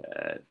 like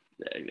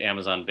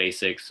Amazon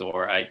Basics,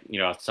 or I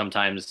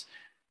sometimes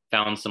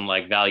found some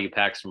like value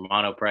packs from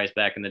Monoprice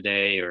back in the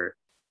day, or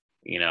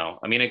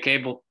a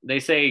cable, they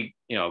say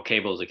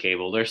cable is a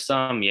cable. There's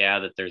some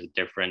that there's a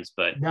difference,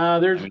 but no,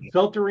 there's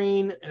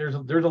filtering, there's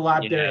a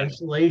lot there,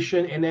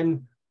 insulation, and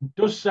then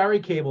those Sari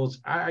cables,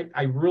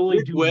 I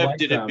really do Webb like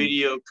did them. a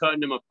video cutting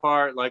them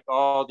apart, like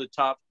all the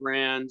top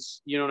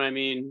brands, you know what I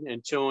mean,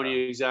 and showing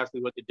you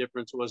exactly what the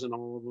difference was in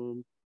all of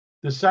them.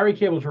 The Sari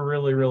cables were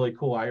really, really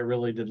cool. I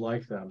really did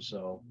like them.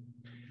 So,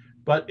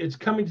 but it's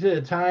coming to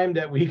the time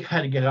that we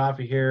got to get off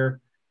of here.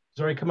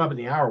 It's already come up in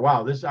the hour.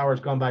 Wow, this hour's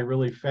gone by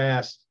really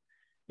fast.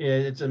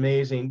 It's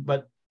amazing.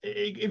 But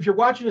if you're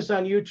watching this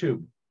on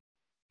YouTube,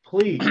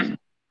 please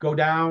go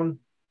down,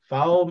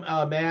 follow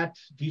Matt,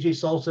 DJ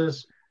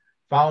Solstice,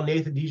 follow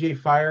Nathan, DJ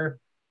Fire,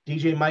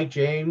 DJ Mike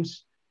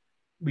James.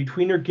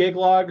 Between their gig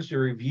logs, their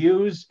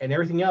reviews, and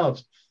everything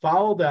else,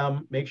 follow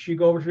them. Make sure you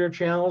go over to their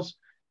channels.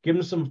 Give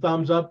them some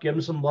thumbs up, give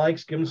them some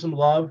likes, give them some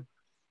love.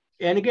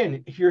 And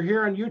again, if you're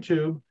here on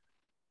YouTube,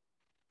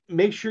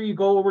 make sure you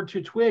go over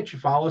to Twitch.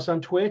 Follow us on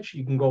Twitch.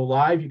 You can go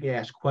live. You can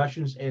ask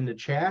questions in the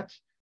chat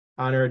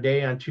on our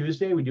day on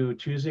Tuesday. We do a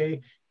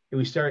Tuesday, and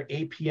we start at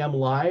 8 p.m.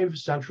 live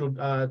Central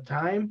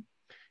time.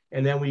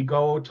 And then we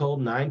go till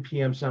 9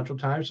 p.m. Central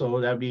time. So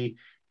that'd be,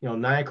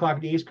 9 o'clock on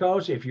the East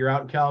Coast. If you're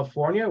out in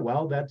California,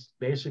 well, that's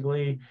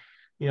basically,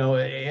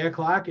 8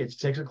 o'clock. It's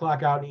 6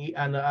 o'clock out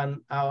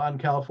on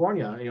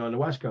California, on the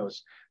West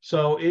Coast.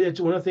 So it's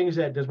one of the things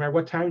that doesn't matter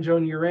what time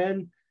zone you're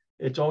in,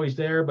 it's always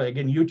there. But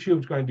again,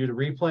 YouTube's going to do the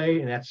replay,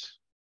 and that's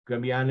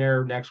going to be on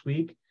there next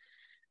week.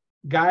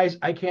 Guys,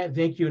 I can't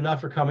thank you enough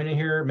for coming in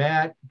here.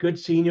 Matt, good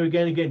seeing you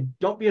again. Again,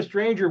 don't be a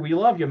stranger. We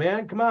love you,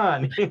 man. Come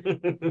on.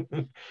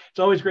 It's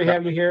always great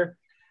having you here.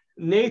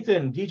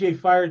 Nathan, DJ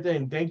Fire,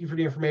 thank you for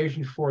the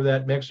information for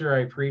that mixer. I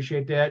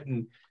appreciate that.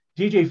 And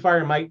DJ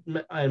Fire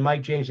and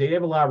Mike James, they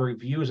have a lot of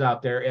reviews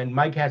out there. And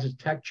Mike has his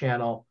tech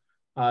channel,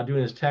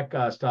 doing his tech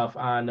stuff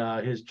on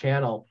his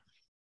channel.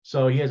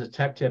 So he has a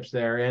tech tips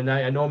there. And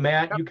I know,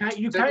 Matt, you kind of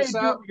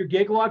do your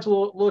gig logs, a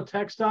little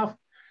tech stuff.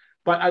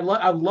 But I'd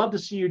love to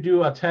see you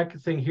do a tech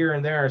thing here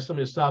and there, some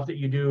of the stuff that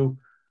you do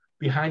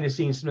behind the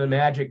scenes, some of the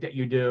magic that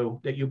you do,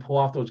 that you pull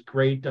off those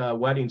great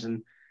weddings.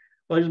 And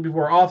like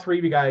before, all three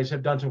of you guys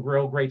have done some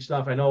real great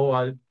stuff. I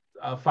know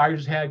Fire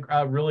just had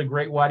a really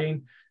great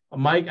wedding.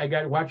 Mike, I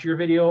got to watch your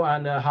video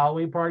on the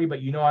Halloween party, but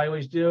I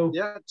always do.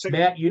 Yeah,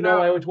 Matt,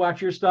 I always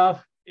watch your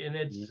stuff, and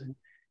it's you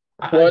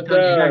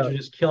guys are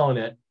just killing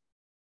it.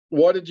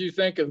 What did you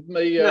think of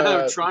me?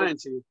 I'm trying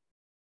to.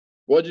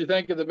 What did you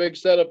think of the big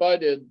setup I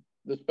did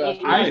this past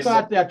week? I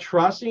thought that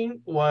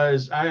trussing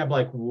was, I am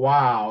like,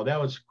 wow, that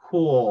was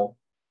cool.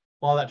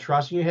 All that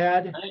trussing you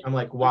had, I'm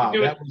like, wow,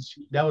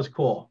 that was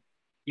cool.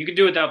 You could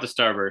do without the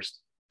starburst.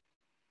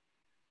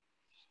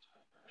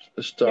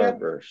 The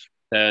starburst.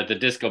 The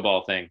disco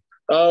ball thing.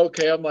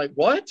 Okay, I'm like,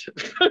 what?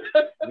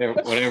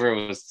 whatever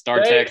it was,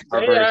 Star They Trek,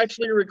 Starburst.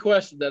 actually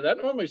requested that. That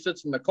normally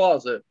sits in the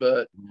closet,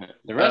 but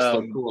The rest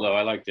looked cool though.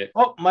 I liked it.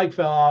 Oh, Mike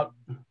fell out.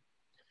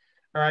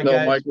 All right, no,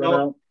 guys. Mike went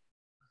out.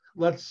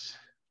 Let's.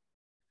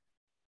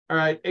 All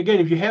right. Again,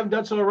 if you haven't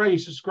done so already,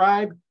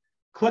 subscribe,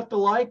 click the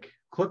like,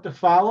 click the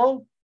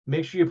follow.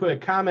 Make sure you put a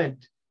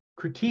comment,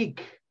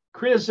 critique,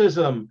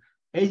 criticism,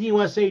 anything you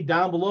want to say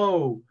down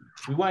below.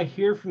 We want to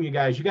hear from you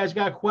guys. You guys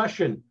got a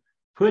question,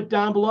 put it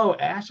down below.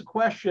 Ask a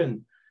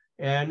question.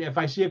 And if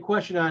I see a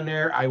question on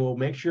there, I will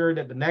make sure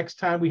that the next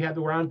time we have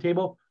the round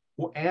table,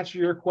 we'll answer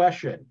your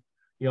question.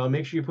 You know,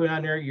 make sure you put it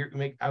on there.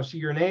 I'll see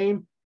your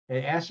name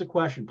and ask the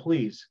question,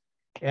 please.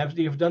 If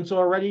you've done so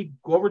already,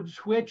 go over to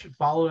Twitch and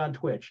follow it on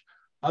Twitch.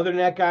 Other than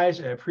that, guys,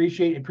 I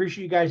appreciate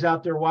you guys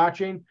out there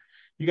watching.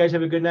 You guys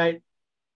have a good night.